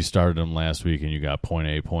 Yeah, if you started him last week and you got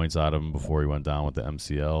 0.8 points out of him before he went down with the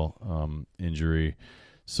MCL injury.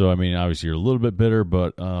 So I mean, obviously you're a little bit bitter,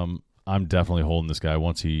 but I'm definitely holding this guy.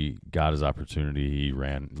 Once he got his opportunity, he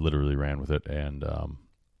literally ran with it, and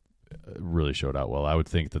really showed out well. I would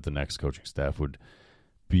think that the next coaching staff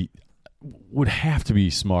would have to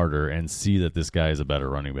be smarter and see that this guy is a better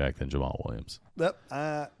running back than Jamal Williams. Yep.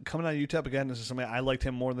 Coming out of UTEP again, this is somebody I liked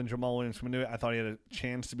him more than Jamal Williams coming to it. I thought he had a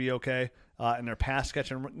chance to be okay in their pass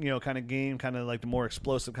catching, kind of game, kind of like the more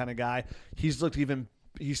explosive kind of guy. He's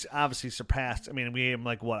obviously surpassed. I mean, we gave him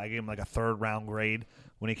I gave him like a 3rd round grade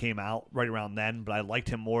when he came out, right around then. But I liked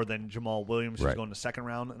him more than Jamal Williams, who's going to 2nd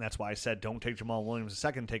round, and that's why I said don't take Jamal Williams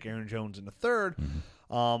in 2nd, take Aaron Jones in the 3rd.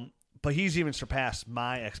 Mm-hmm. But he's even surpassed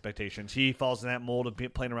my expectations. He falls in that mold of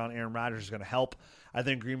playing around Aaron Rodgers is going to help. I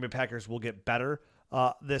think Green Bay Packers will get better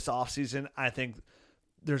this offseason. I think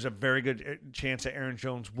there's a very good chance that Aaron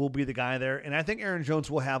Jones will be the guy there. And I think Aaron Jones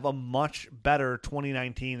will have a much better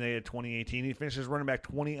 2019 than he had 2018. He finishes running back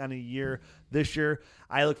 20 on a year this year.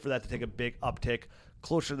 I look for that to take a big uptick,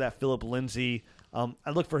 closer to that Philip Lindsay. I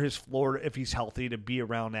look for his floor, if he's healthy, to be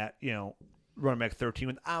around that, running back 13,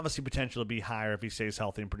 with obviously potential to be higher if he stays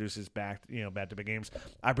healthy and produces back-to-back games.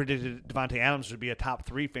 I predicted Devontae Adams would be a top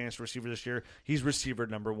 3 fantasy receiver this year. He's receiver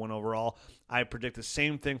number 1 overall. I predict the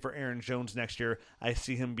same thing for Aaron Jones next year. I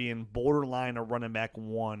see him being borderline a running back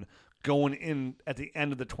 1 going in at the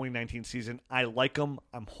end of the 2019 season. I like him.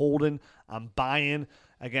 I'm holding. I'm buying.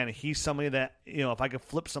 Again, he's somebody that, if I could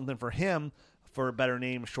flip something for him for a better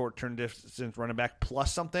name, short-term distance running back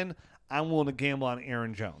plus something, I'm willing to gamble on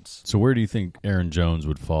Aaron Jones. So where do you think Aaron Jones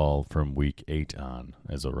would fall from week 8 on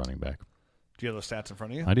as a running back? Do you have those stats in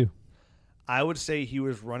front of you? I do. I would say he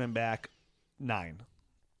was running back 9.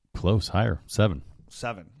 Close, higher, 7.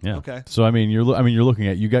 7. Yeah. Okay. So you're looking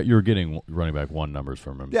at you're getting running back 1 numbers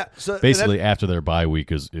from him. Yeah. So basically after their bye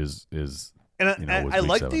week is. And I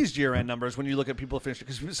like these year-end numbers when you look at people finishing,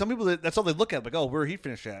 because some people, that's all they look at, like, oh, where he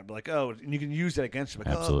finished at, like, oh, and you can use that against him.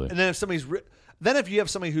 Like, absolutely. Oh. And then if you have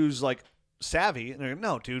somebody who's like savvy, and they're like,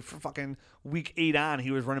 no, dude, for fucking week 8 on,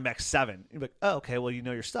 he was running back 7. You're like, oh, okay, well, you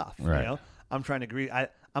know your stuff. Right. I'm trying to agree. I'm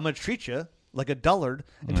going to treat you like a dullard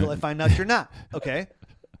until I find out you're not. Okay.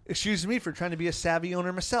 Excuse me for trying to be a savvy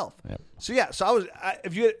owner myself. Yep. So I would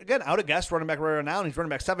have guessed running back right now, and he's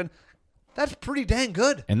running back 7. That's pretty dang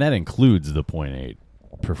good. And that includes the 0.8.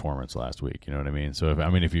 performance last week. You know what I mean? So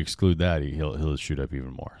if you exclude that, he'll shoot up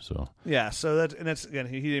even more. So yeah. So that's again,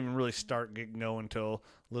 he didn't even really start getting going until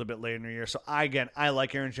a little bit later in the year. So I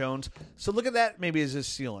like Aaron Jones. So look at that maybe as his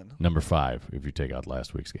ceiling. Number 5 if you take out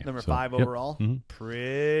last week's game. Number 5 overall. Mm-hmm.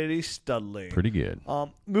 Pretty studly. Pretty good.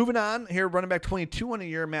 Moving on here, running back 22 on a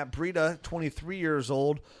year, Matt Breida, 23 years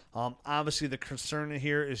old. Obviously the concern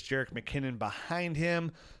here is Jerick McKinnon behind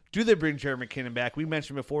him. Do they bring Jerick McKinnon back? We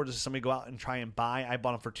mentioned before, does somebody go out and try and buy? I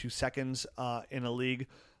bought him for 2 seconds in a league,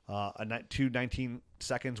 19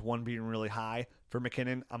 seconds, one being really high for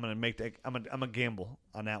McKinnon. I'm gonna make that. I'm gonna gamble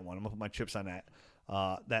on that one. I'm gonna put my chips on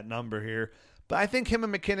that number here. But I think him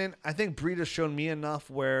and McKinnon. I think Breida's shown me enough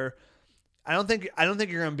where I don't think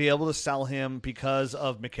you're gonna be able to sell him because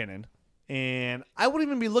of McKinnon, and I wouldn't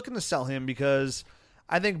even be looking to sell him because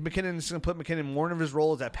I think McKinnon is gonna put McKinnon more in his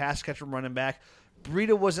role as that pass catcher running back.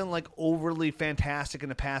 Breida wasn't like overly fantastic in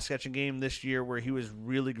the pass catching game this year where he was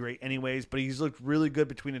really great anyways, but he's looked really good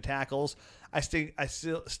between the tackles. I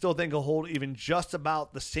still think he'll hold even just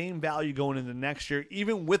about the same value going into next year,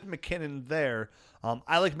 even with McKinnon there.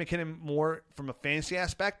 I like McKinnon more from a fantasy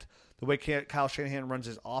aspect, the way Kyle Shanahan runs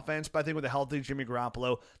his offense, but I think with a healthy Jimmy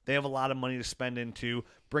Garoppolo, they have a lot of money to spend into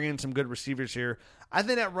bringing some good receivers here. I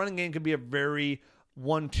think that running game could be a very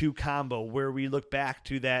 1-2 combo where we look back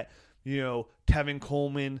to that, Tevin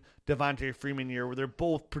Coleman, Devontae Freeman year where they're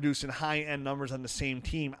both producing high-end numbers on the same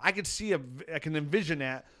team. I can envision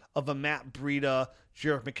that of a Matt Breida,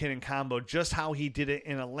 Jerick McKinnon combo, just how he did it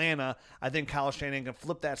in Atlanta. I think Kyle Shanahan can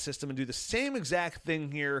flip that system and do the same exact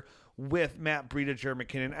thing here with Matt Breida, Jerick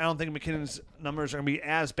McKinnon. I don't think McKinnon's numbers are going to be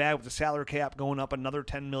as bad with the salary cap going up another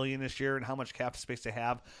 $10 million this year and how much cap space they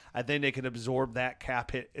have. I think they can absorb that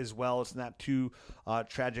cap hit as well. It's not too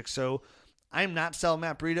tragic. So I'm not selling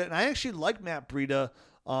Matt Breida, and I actually like Matt Breida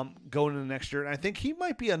going into next year, and I think he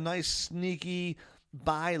might be a nice sneaky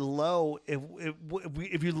buy low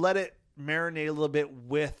if you let it marinate a little bit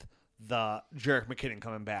with the Jerick McKinnon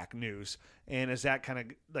coming back news, and as that kind of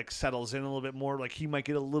like settles in a little bit more, like he might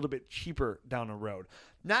get a little bit cheaper down the road.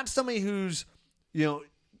 Not somebody who's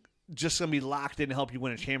just going to be locked in to help you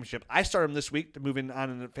win a championship. I started him this week to move on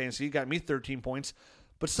into fantasy. He got me 13 points,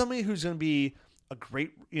 but somebody who's going to be a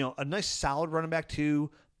great, a nice solid running back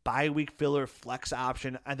too, bye week filler, flex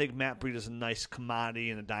option. I think Matt Breida is a nice commodity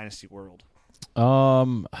in the dynasty world.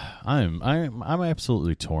 I'm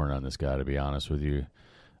absolutely torn on this guy, to be honest with you.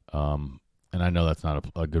 And I know that's not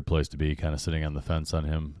a good place to be, kind of sitting on the fence on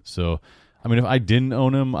him. So, I mean, if I didn't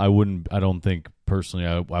own him, I don't think personally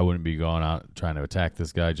I wouldn't be going out trying to attack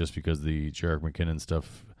this guy just because the Jerick McKinnon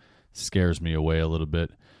stuff scares me away a little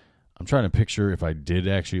bit. I'm trying to picture if I did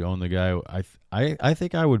actually own the guy. I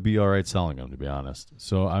think I would be all right selling him, to be honest.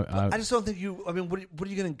 So I just don't think you. I mean, what are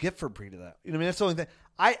you going to get for Breida? That that's the only thing.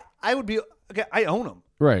 I would be okay. I own him,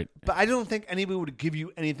 right? But I don't think anybody would give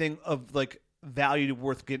you anything of like value to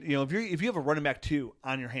worth getting. If you have a running back 2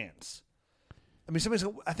 on your hands, I mean,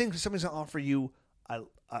 I think somebody's going to offer you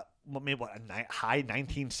maybe a high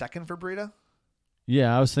 19 second for Breida.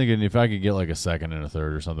 Yeah, I was thinking if I could get like a second and a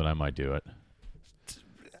third or something, I might do it.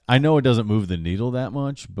 I know it doesn't move the needle that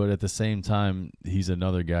much, but at the same time, he's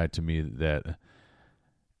another guy to me that.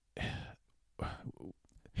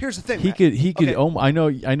 Here's the thing. He could. Okay. I know.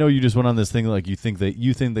 You just went on this thing like you think they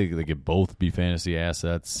could both be fantasy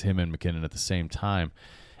assets, him and McKinnon at the same time,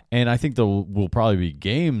 and I think there will probably be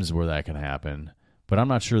games where that can happen. But I'm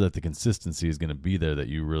not sure that the consistency is going to be there that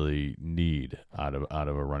you really need out of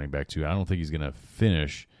a running back 2. I don't think he's going to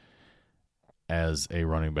finish as a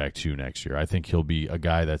running back 2 next year. I think he'll be a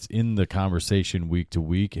guy that's in the conversation week to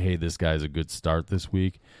week. Hey, this guy's a good start this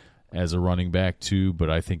week as a running back 2, but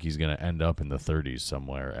I think he's going to end up in the 30s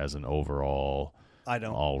somewhere as an overall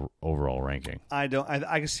ranking. I don't.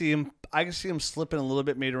 I can see him. I can see him slipping a little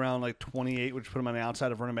bit, maybe around like 28, which put him on the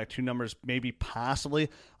outside of running back 2 numbers, maybe possibly.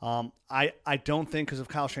 I don't think because of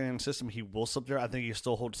Kyle Shanahan's system he will slip there. I think he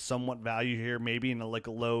still holds somewhat value here, maybe in a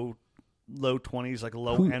low 20s, like a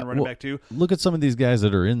low end running back 2. Look at some of these guys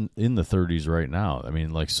that are in the 30s right now. I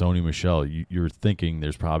mean, like Sony Michel, you're thinking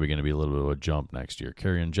there's probably going to be a little bit of a jump next year.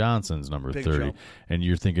 Kerryon Johnson's number Big 30, jump. And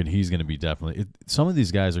you're thinking he's going to be definitely. Some of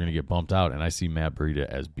these guys are going to get bumped out, and I see Matt Breida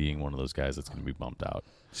as being one of those guys that's going to be bumped out.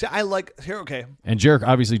 See, I like here. Okay, and Jerick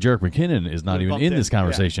McKinnon is not even in this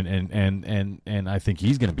conversation, yeah. and I think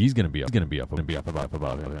he's going to be up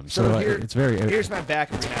about him. So here's my back.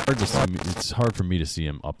 It's hard for me to see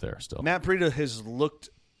him up there still. Matt Breida has looked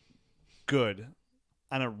good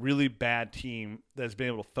on a really bad team that's been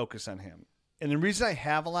able to focus on him, and the reason I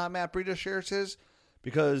have a lot of Matt Breida shares is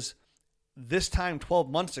because this time 12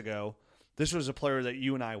 months ago, this was a player that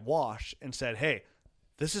you and I watched and said, "Hey,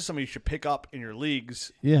 this is somebody you should pick up in your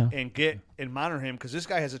leagues and get and monitor him because this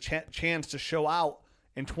guy has a chance to show out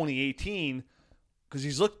in 2018 because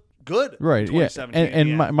he's looked good. Right. In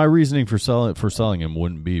 2017. And my reasoning for selling him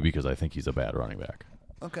wouldn't be because I think he's a bad running back.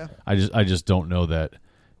 Okay. I just don't know that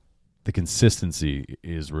the consistency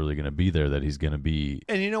is really going to be there. That he's going to be.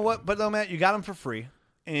 And you know what? But though, Matt, you got him for free.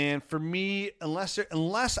 And for me, unless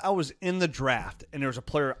I was in the draft and there was a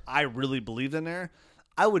player I really believed in there,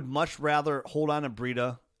 I would much rather hold on to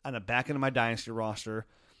Breida on the back end of my dynasty roster,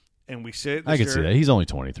 and we sit. I can see that. He's only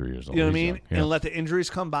 23 years old. You know what I mean? Yeah. And let the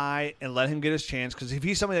injuries come by and let him get his chance. Because if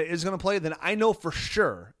he's somebody that is going to play, then I know for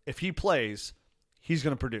sure if he plays, he's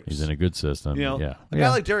going to produce. He's in a good system. You know, a guy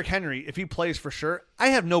like Derrick Henry, if he plays for sure, I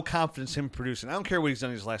have no confidence in him producing. I don't care what he's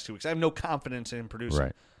done these last 2 weeks. I have no confidence in him producing.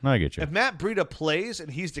 Right. No, I get you. If Matt Breida plays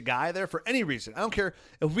and he's the guy there for any reason, I don't care.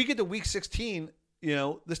 If we get to week 16,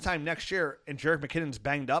 this time next year, and Jerick McKinnon's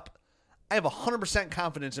banged up, I have 100%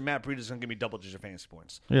 confidence in Matt Breida's going to give me double-digit fantasy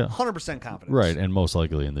points. Yeah. 100% confidence. Right, and most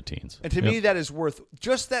likely in the teens. And to me, that is worth,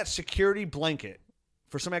 just that security blanket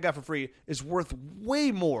for somebody I got for free is worth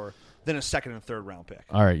way more than a second and third round pick.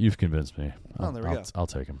 All right, you've convinced me. There we go. I'll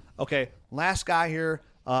take him. Okay, last guy here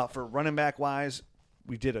for running back wise.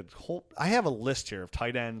 We did I have a list here of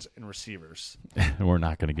tight ends and receivers. And we're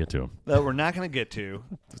not going to get to them. That we're not going to get to.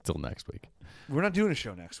 Till next week. We're not doing a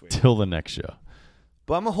show next week. Till the next show.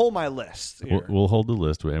 But I'm going to hold my list here. We'll hold the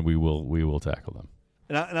list, and we will tackle them.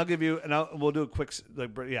 And I'll give you, we'll do a quick,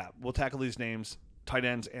 we'll tackle these names, tight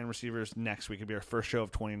ends and receivers next week. It'll be our first show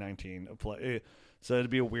of 2019. So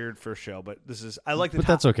it'd be a weird first show, but I like the. But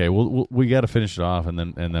that's okay. We got to finish it off, and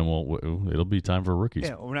then it'll be time for rookies.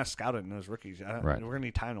 Yeah, we're not scouting those rookies. Right. We're gonna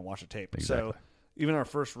need time to watch the tape. Exactly. So even our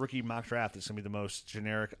first rookie mock draft is gonna be the most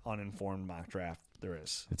generic, uninformed mock draft there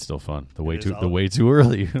is. It's still fun. The way too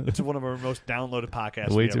early. It's one of our most downloaded podcasts.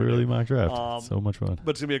 The way too early mock draft. So much fun.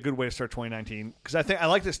 But it's gonna be a good way to start 2019 because I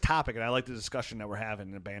like this topic and I like the discussion that we're having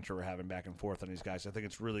and the banter we're having back and forth on these guys. I think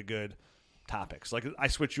it's really good topics. Like I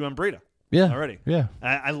switched you on Breida. Yeah. Already. Yeah.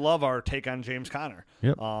 I love our take on James Conner.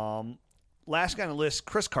 Yep. Last guy on the list,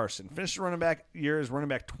 Chris Carson. Finished the running back year as running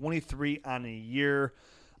back 23 on the year.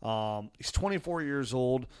 He's 24 years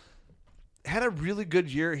old. Had a really good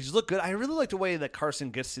year. He's looked good. I really like the way that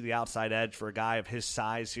Carson gets to the outside edge for a guy of his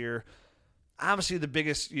size here. Obviously, the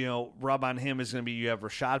biggest rub on him is going to be you have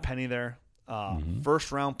Rashad Penny there.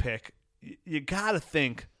 First round pick. You got to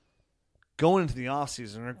think going into the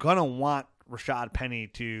offseason, they're going to want Rashad Penny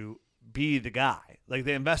to be the guy. Like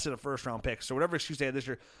they invested a first round pick. So whatever excuse they had this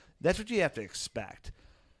year, that's what you have to expect.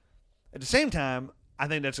 At the same time, I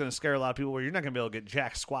think that's going to scare a lot of people where you're not going to be able to get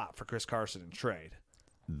jack squat for Chris Carson in trade.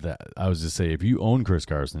 That I was just say if you own Chris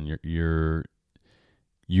Carson, you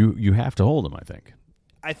have to hold him, I think.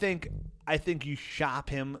 I think you shop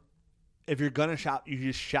him. If you're going to shop, you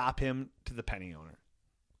just shop him to the Penny owner.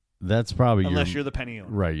 That's probably unless you're the Penny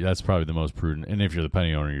owner, right? That's probably the most prudent. And if you're the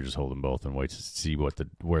Penny owner, you just hold them both and wait to see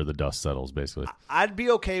where the dust settles. Basically, I'd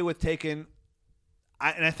be okay with taking.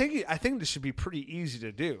 I think this should be pretty easy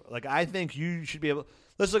to do. Like I think you should be able.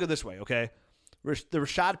 Let's look at it this way, okay? The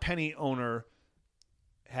Rashad Penny owner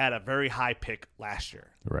had a very high pick last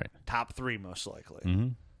year, right? Top 3 most likely. Mm-hmm.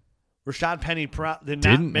 Rashad Penny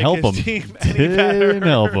didn't make help his him. team any better Didn't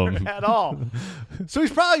help him at all. So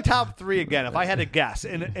he's probably top 3 again. If I had to guess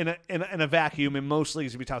in a vacuum, in most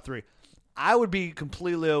leagues, he'd be top 3. I would be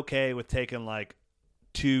completely okay with taking like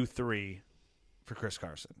 2-3 for Chris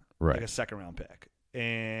Carson, right? Like a second round pick,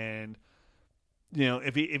 and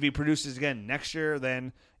if he produces again next year,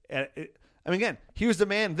 then again he was the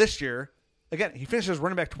man this year. Again, he finishes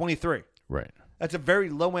running back 23. Right. That's a very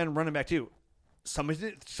low end running back too.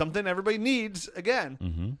 Something everybody needs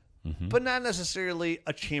again, but not necessarily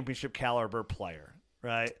a championship caliber player,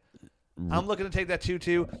 right? I'm looking to take that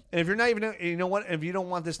 2-2, and if you're not even, if you don't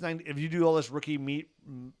want this if you do all this rookie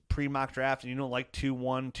pre-mock draft and you don't like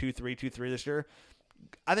 2-1, 2-3, 2-3 this year,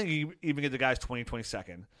 I think you even get the guy's 22nd.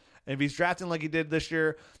 And if he's drafting like he did this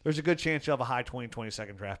year, there's a good chance you'll have a high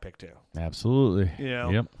 22nd draft pick too. Absolutely.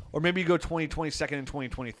 Yep. Or maybe you go 22nd and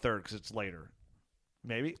 23rd because it's later.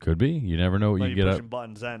 Maybe could be. You never know what you get pushing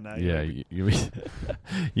buttons then. Yeah,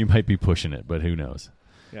 you might be pushing it, but who knows?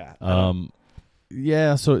 Yeah.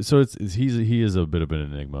 Yeah. So he is a bit of an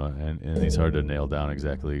enigma, and he's hard to nail down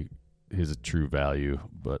exactly his true value.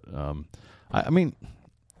 But I mean,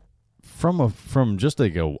 from just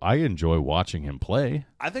like I enjoy watching him play.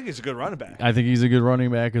 I think he's a good running back. I think he's a good running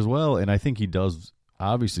back as well, and I think he does.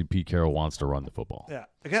 Obviously, Pete Carroll wants to run the football. Yeah.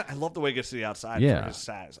 Again, I love the way he gets to the outside for his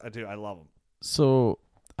size. I do. I love him. So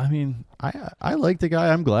I mean, I like the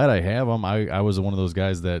guy. I'm glad I have him. I was one of those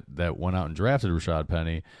guys that went out and drafted Rashad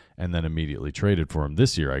Penny and then immediately traded for him.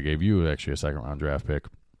 This year, I gave you actually a second-round draft pick.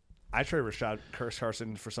 I traded Chris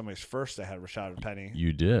Carson for somebody's first that had Rashad Penny.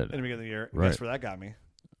 You did. In the beginning of the year. Right. Guess where that got me?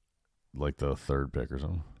 Like the third pick or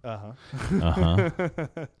something.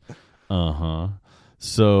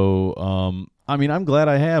 So, I mean, I'm glad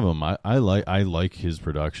I have him. I like his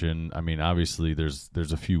production. I mean, obviously, there's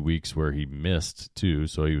a few weeks where he missed too,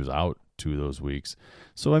 so he was out 2 of those weeks.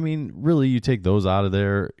 So, I mean, really, you take those out of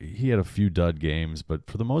there. He had a few dud games, but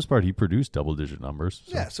for the most part, he produced double-digit numbers.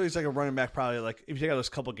 So. Yeah, so he's like a running back, probably like if you take out those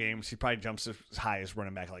couple games, he probably jumps as high as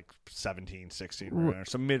running back, like 17, 16, or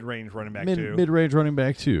some mid-range running back too. Mid-range running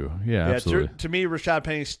back too. Yeah, absolutely. To me, Rashad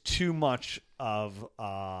Penny's too much of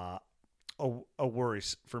a worry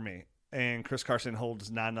for me, and Chris Carson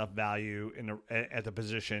holds not enough value at the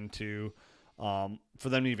position to for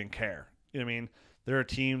them to even care. You know what I mean? They're a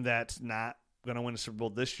team that's not going to win a Super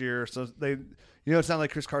Bowl this year, so it's not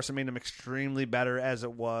like Chris Carson made them extremely better as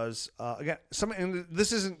it was. Again, and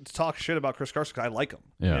this isn't to talk shit about Chris Carson because I like him.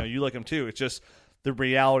 Yeah. You like him too. It's just the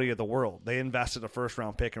reality of the world. They invested a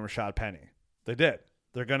first-round pick in Rashad Penny. They did.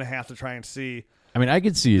 They're going to have to try and see. I mean, I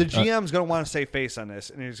could see the GM's going to want to save face on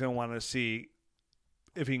this, and he's going to want to see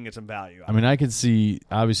if he can get some value. I mean, I could see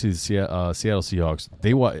obviously the Seattle Seahawks.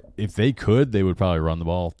 If they could, they would probably run the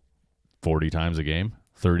ball 40 times a game,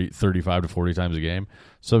 35 to 40 times a game.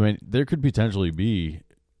 So, I mean, there could potentially be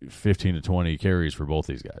 15 to 20 carries for both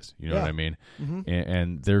these guys. You know what I mean? Mm-hmm.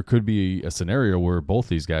 And there could be a scenario where both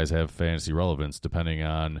these guys have fantasy relevance depending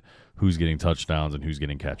on who's getting touchdowns and who's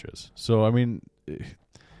getting catches. So, I mean,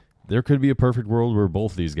 there could be a perfect world where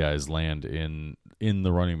both these guys land in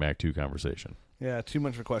the running back 2 conversation. Yeah, too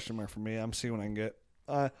much of a question mark for me. I'm seeing what I can get.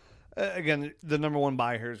 Again, the number one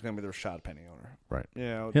buy here is going to be the Rashad Penny owner. Right.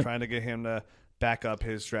 Trying to get him to back up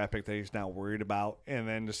his draft pick that he's now worried about. And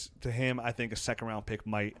then just to him, I think a second-round pick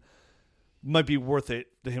might be worth it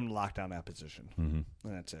to him to lock down that position. Mm-hmm.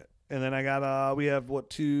 And that's it. And then I got we have,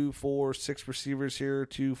 2, 4, 6 receivers here,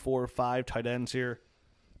 2, 4, 5 tight ends here.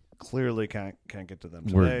 Clearly can't get to them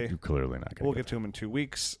today. We're clearly not going to. We'll get to them in 2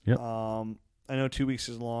 weeks. Yep. I know 2 weeks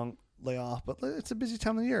is a long layoff, but it's a busy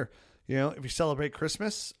time of the year. If you celebrate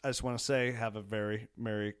Christmas, I just want to say have a very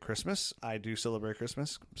Merry Christmas. I do celebrate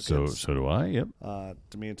Christmas. So do I. Yep.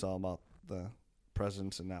 To me, it's all about the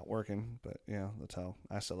presents and not working, but that's how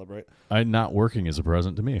I celebrate. Not working is a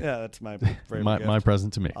present to me. Yeah, that's my favorite my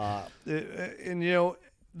present to me.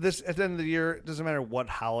 This at the end of the year, it doesn't matter what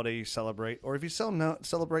holiday you celebrate, or if you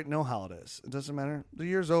celebrate no holidays. It doesn't matter. The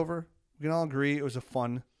year's over. We can all agree it was a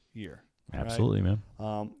fun year. Absolutely, right?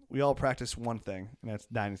 man. We all practice one thing, and that's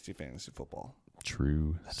Dynasty Fantasy Football.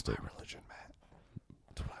 True. That's my religion, Matt.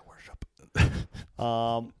 That's what I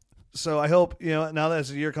worship. So I hope, now that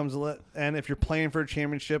as the year comes to an end, if you're playing for a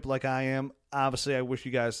championship like I am, obviously I wish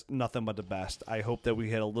you guys nothing but the best. I hope that we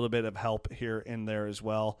had a little bit of help here and there as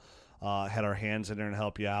well. Had our hands in there and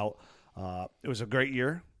help you out. It was a great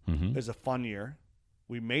year. Mm-hmm. It was a fun year.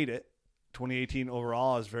 We made it. 2018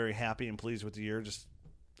 overall, I was very happy and pleased with the year. Just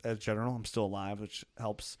as general, I'm still alive, which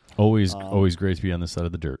helps. Always great to be on this side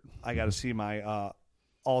of the dirt. I got to see my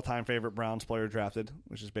all-time favorite Browns player drafted,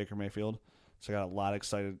 which is Baker Mayfield. So I got a lot of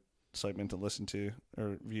excitement to listen to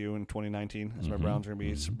or view in 2019 as my Browns are going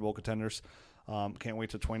to be Super Bowl contenders. Can't wait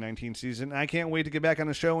till 2019 season. And I can't wait to get back on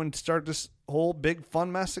the show and start this whole big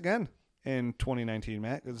fun mess again in 2019,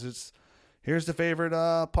 Matt, because here's the favorite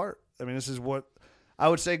part. I mean, this is what I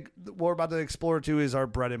would say what we're about to explore too is our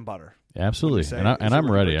bread and butter. Absolutely. And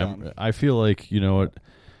I'm ready. I feel like, what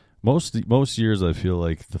most years I feel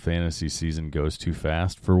like the fantasy season goes too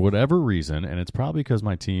fast for whatever reason, and it's probably because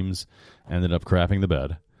my teams ended up crapping the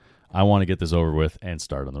bed. I want to get this over with and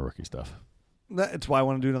start on the rookie stuff. That's why I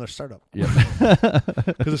want to do another startup. Yeah.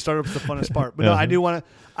 Because the startup's the funnest part. But no,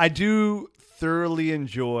 I do thoroughly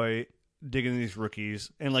enjoy digging these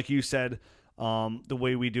rookies. And like you said, the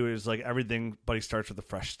way we do it is like everybody starts with a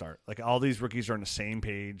fresh start. Like all these rookies are on the same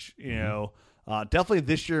page, definitely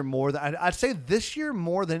this year more than I'd say this year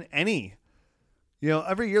more than any.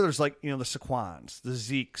 Every year there's like, the Saquons, the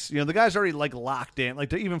Zekes, the guys already like locked in,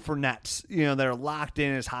 like even Fournette's, they're locked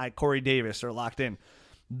in as high. Corey Davis are locked in.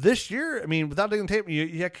 This year, I mean, without digging tape,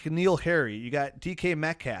 you got N'Keal Harry, you got DK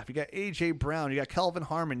Metcalf, you got A.J. Brown, you got Kelvin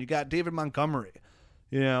Harmon, you got David Montgomery,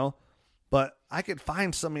 But I could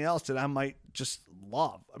find somebody else that I might just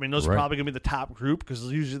love. I mean, those are probably going to be the top group because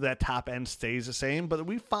usually that top end stays the same. But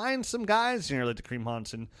we find some guys here like the Kareem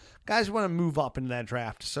Hunts and guys who want to move up into that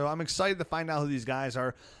draft. So I'm excited to find out who these guys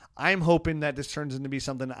are. I'm hoping that this turns into be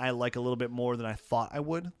something I like a little bit more than I thought I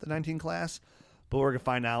would, the 19 class. But we're going to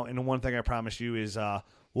find out. And the one thing I promise you is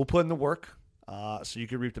we'll put in the work so you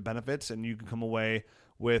can reap the benefits and you can come away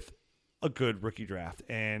with a good rookie draft.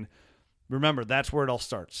 And remember, that's where it all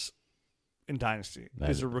starts in Dynasty,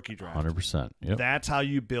 is a rookie draft. 100%. Yep. That's how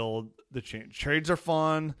you build the change. Trades are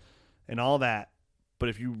fun and all that, but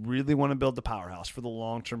if you really want to build the powerhouse for the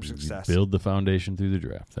long-term success, you build the foundation through the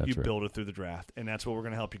draft. That's right. Build it through the draft, and that's what we're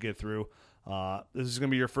going to help you get through. This is going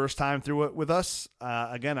to be your first time through it with us.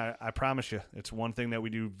 Again, I promise you, it's one thing that we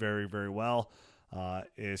do very, very well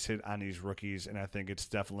is hit on these rookies, and I think it's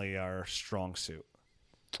definitely our strong suit,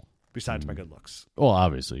 besides my good looks. Well,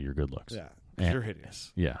 obviously, your good looks. Yeah. You're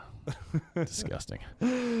hideous. Yeah. Disgusting.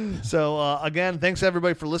 So, again, thanks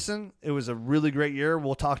everybody for listening. It was a really great year.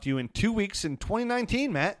 We'll talk to you in 2 weeks in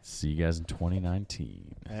 2019, Matt. See you guys in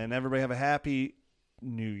 2019. And everybody have a happy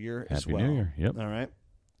new year as well. Happy New Year. Yep. All right.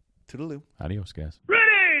 Toodaloo. Adios, guys.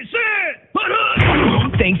 Ready, set, put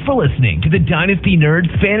up! Thanks for listening to the Dynasty Nerds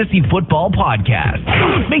Fantasy Football Podcast.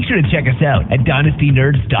 Make sure to check us out at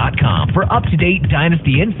dynastynerds.com for up-to-date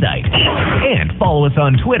Dynasty insight. And follow us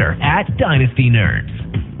on Twitter at Dynasty Nerds.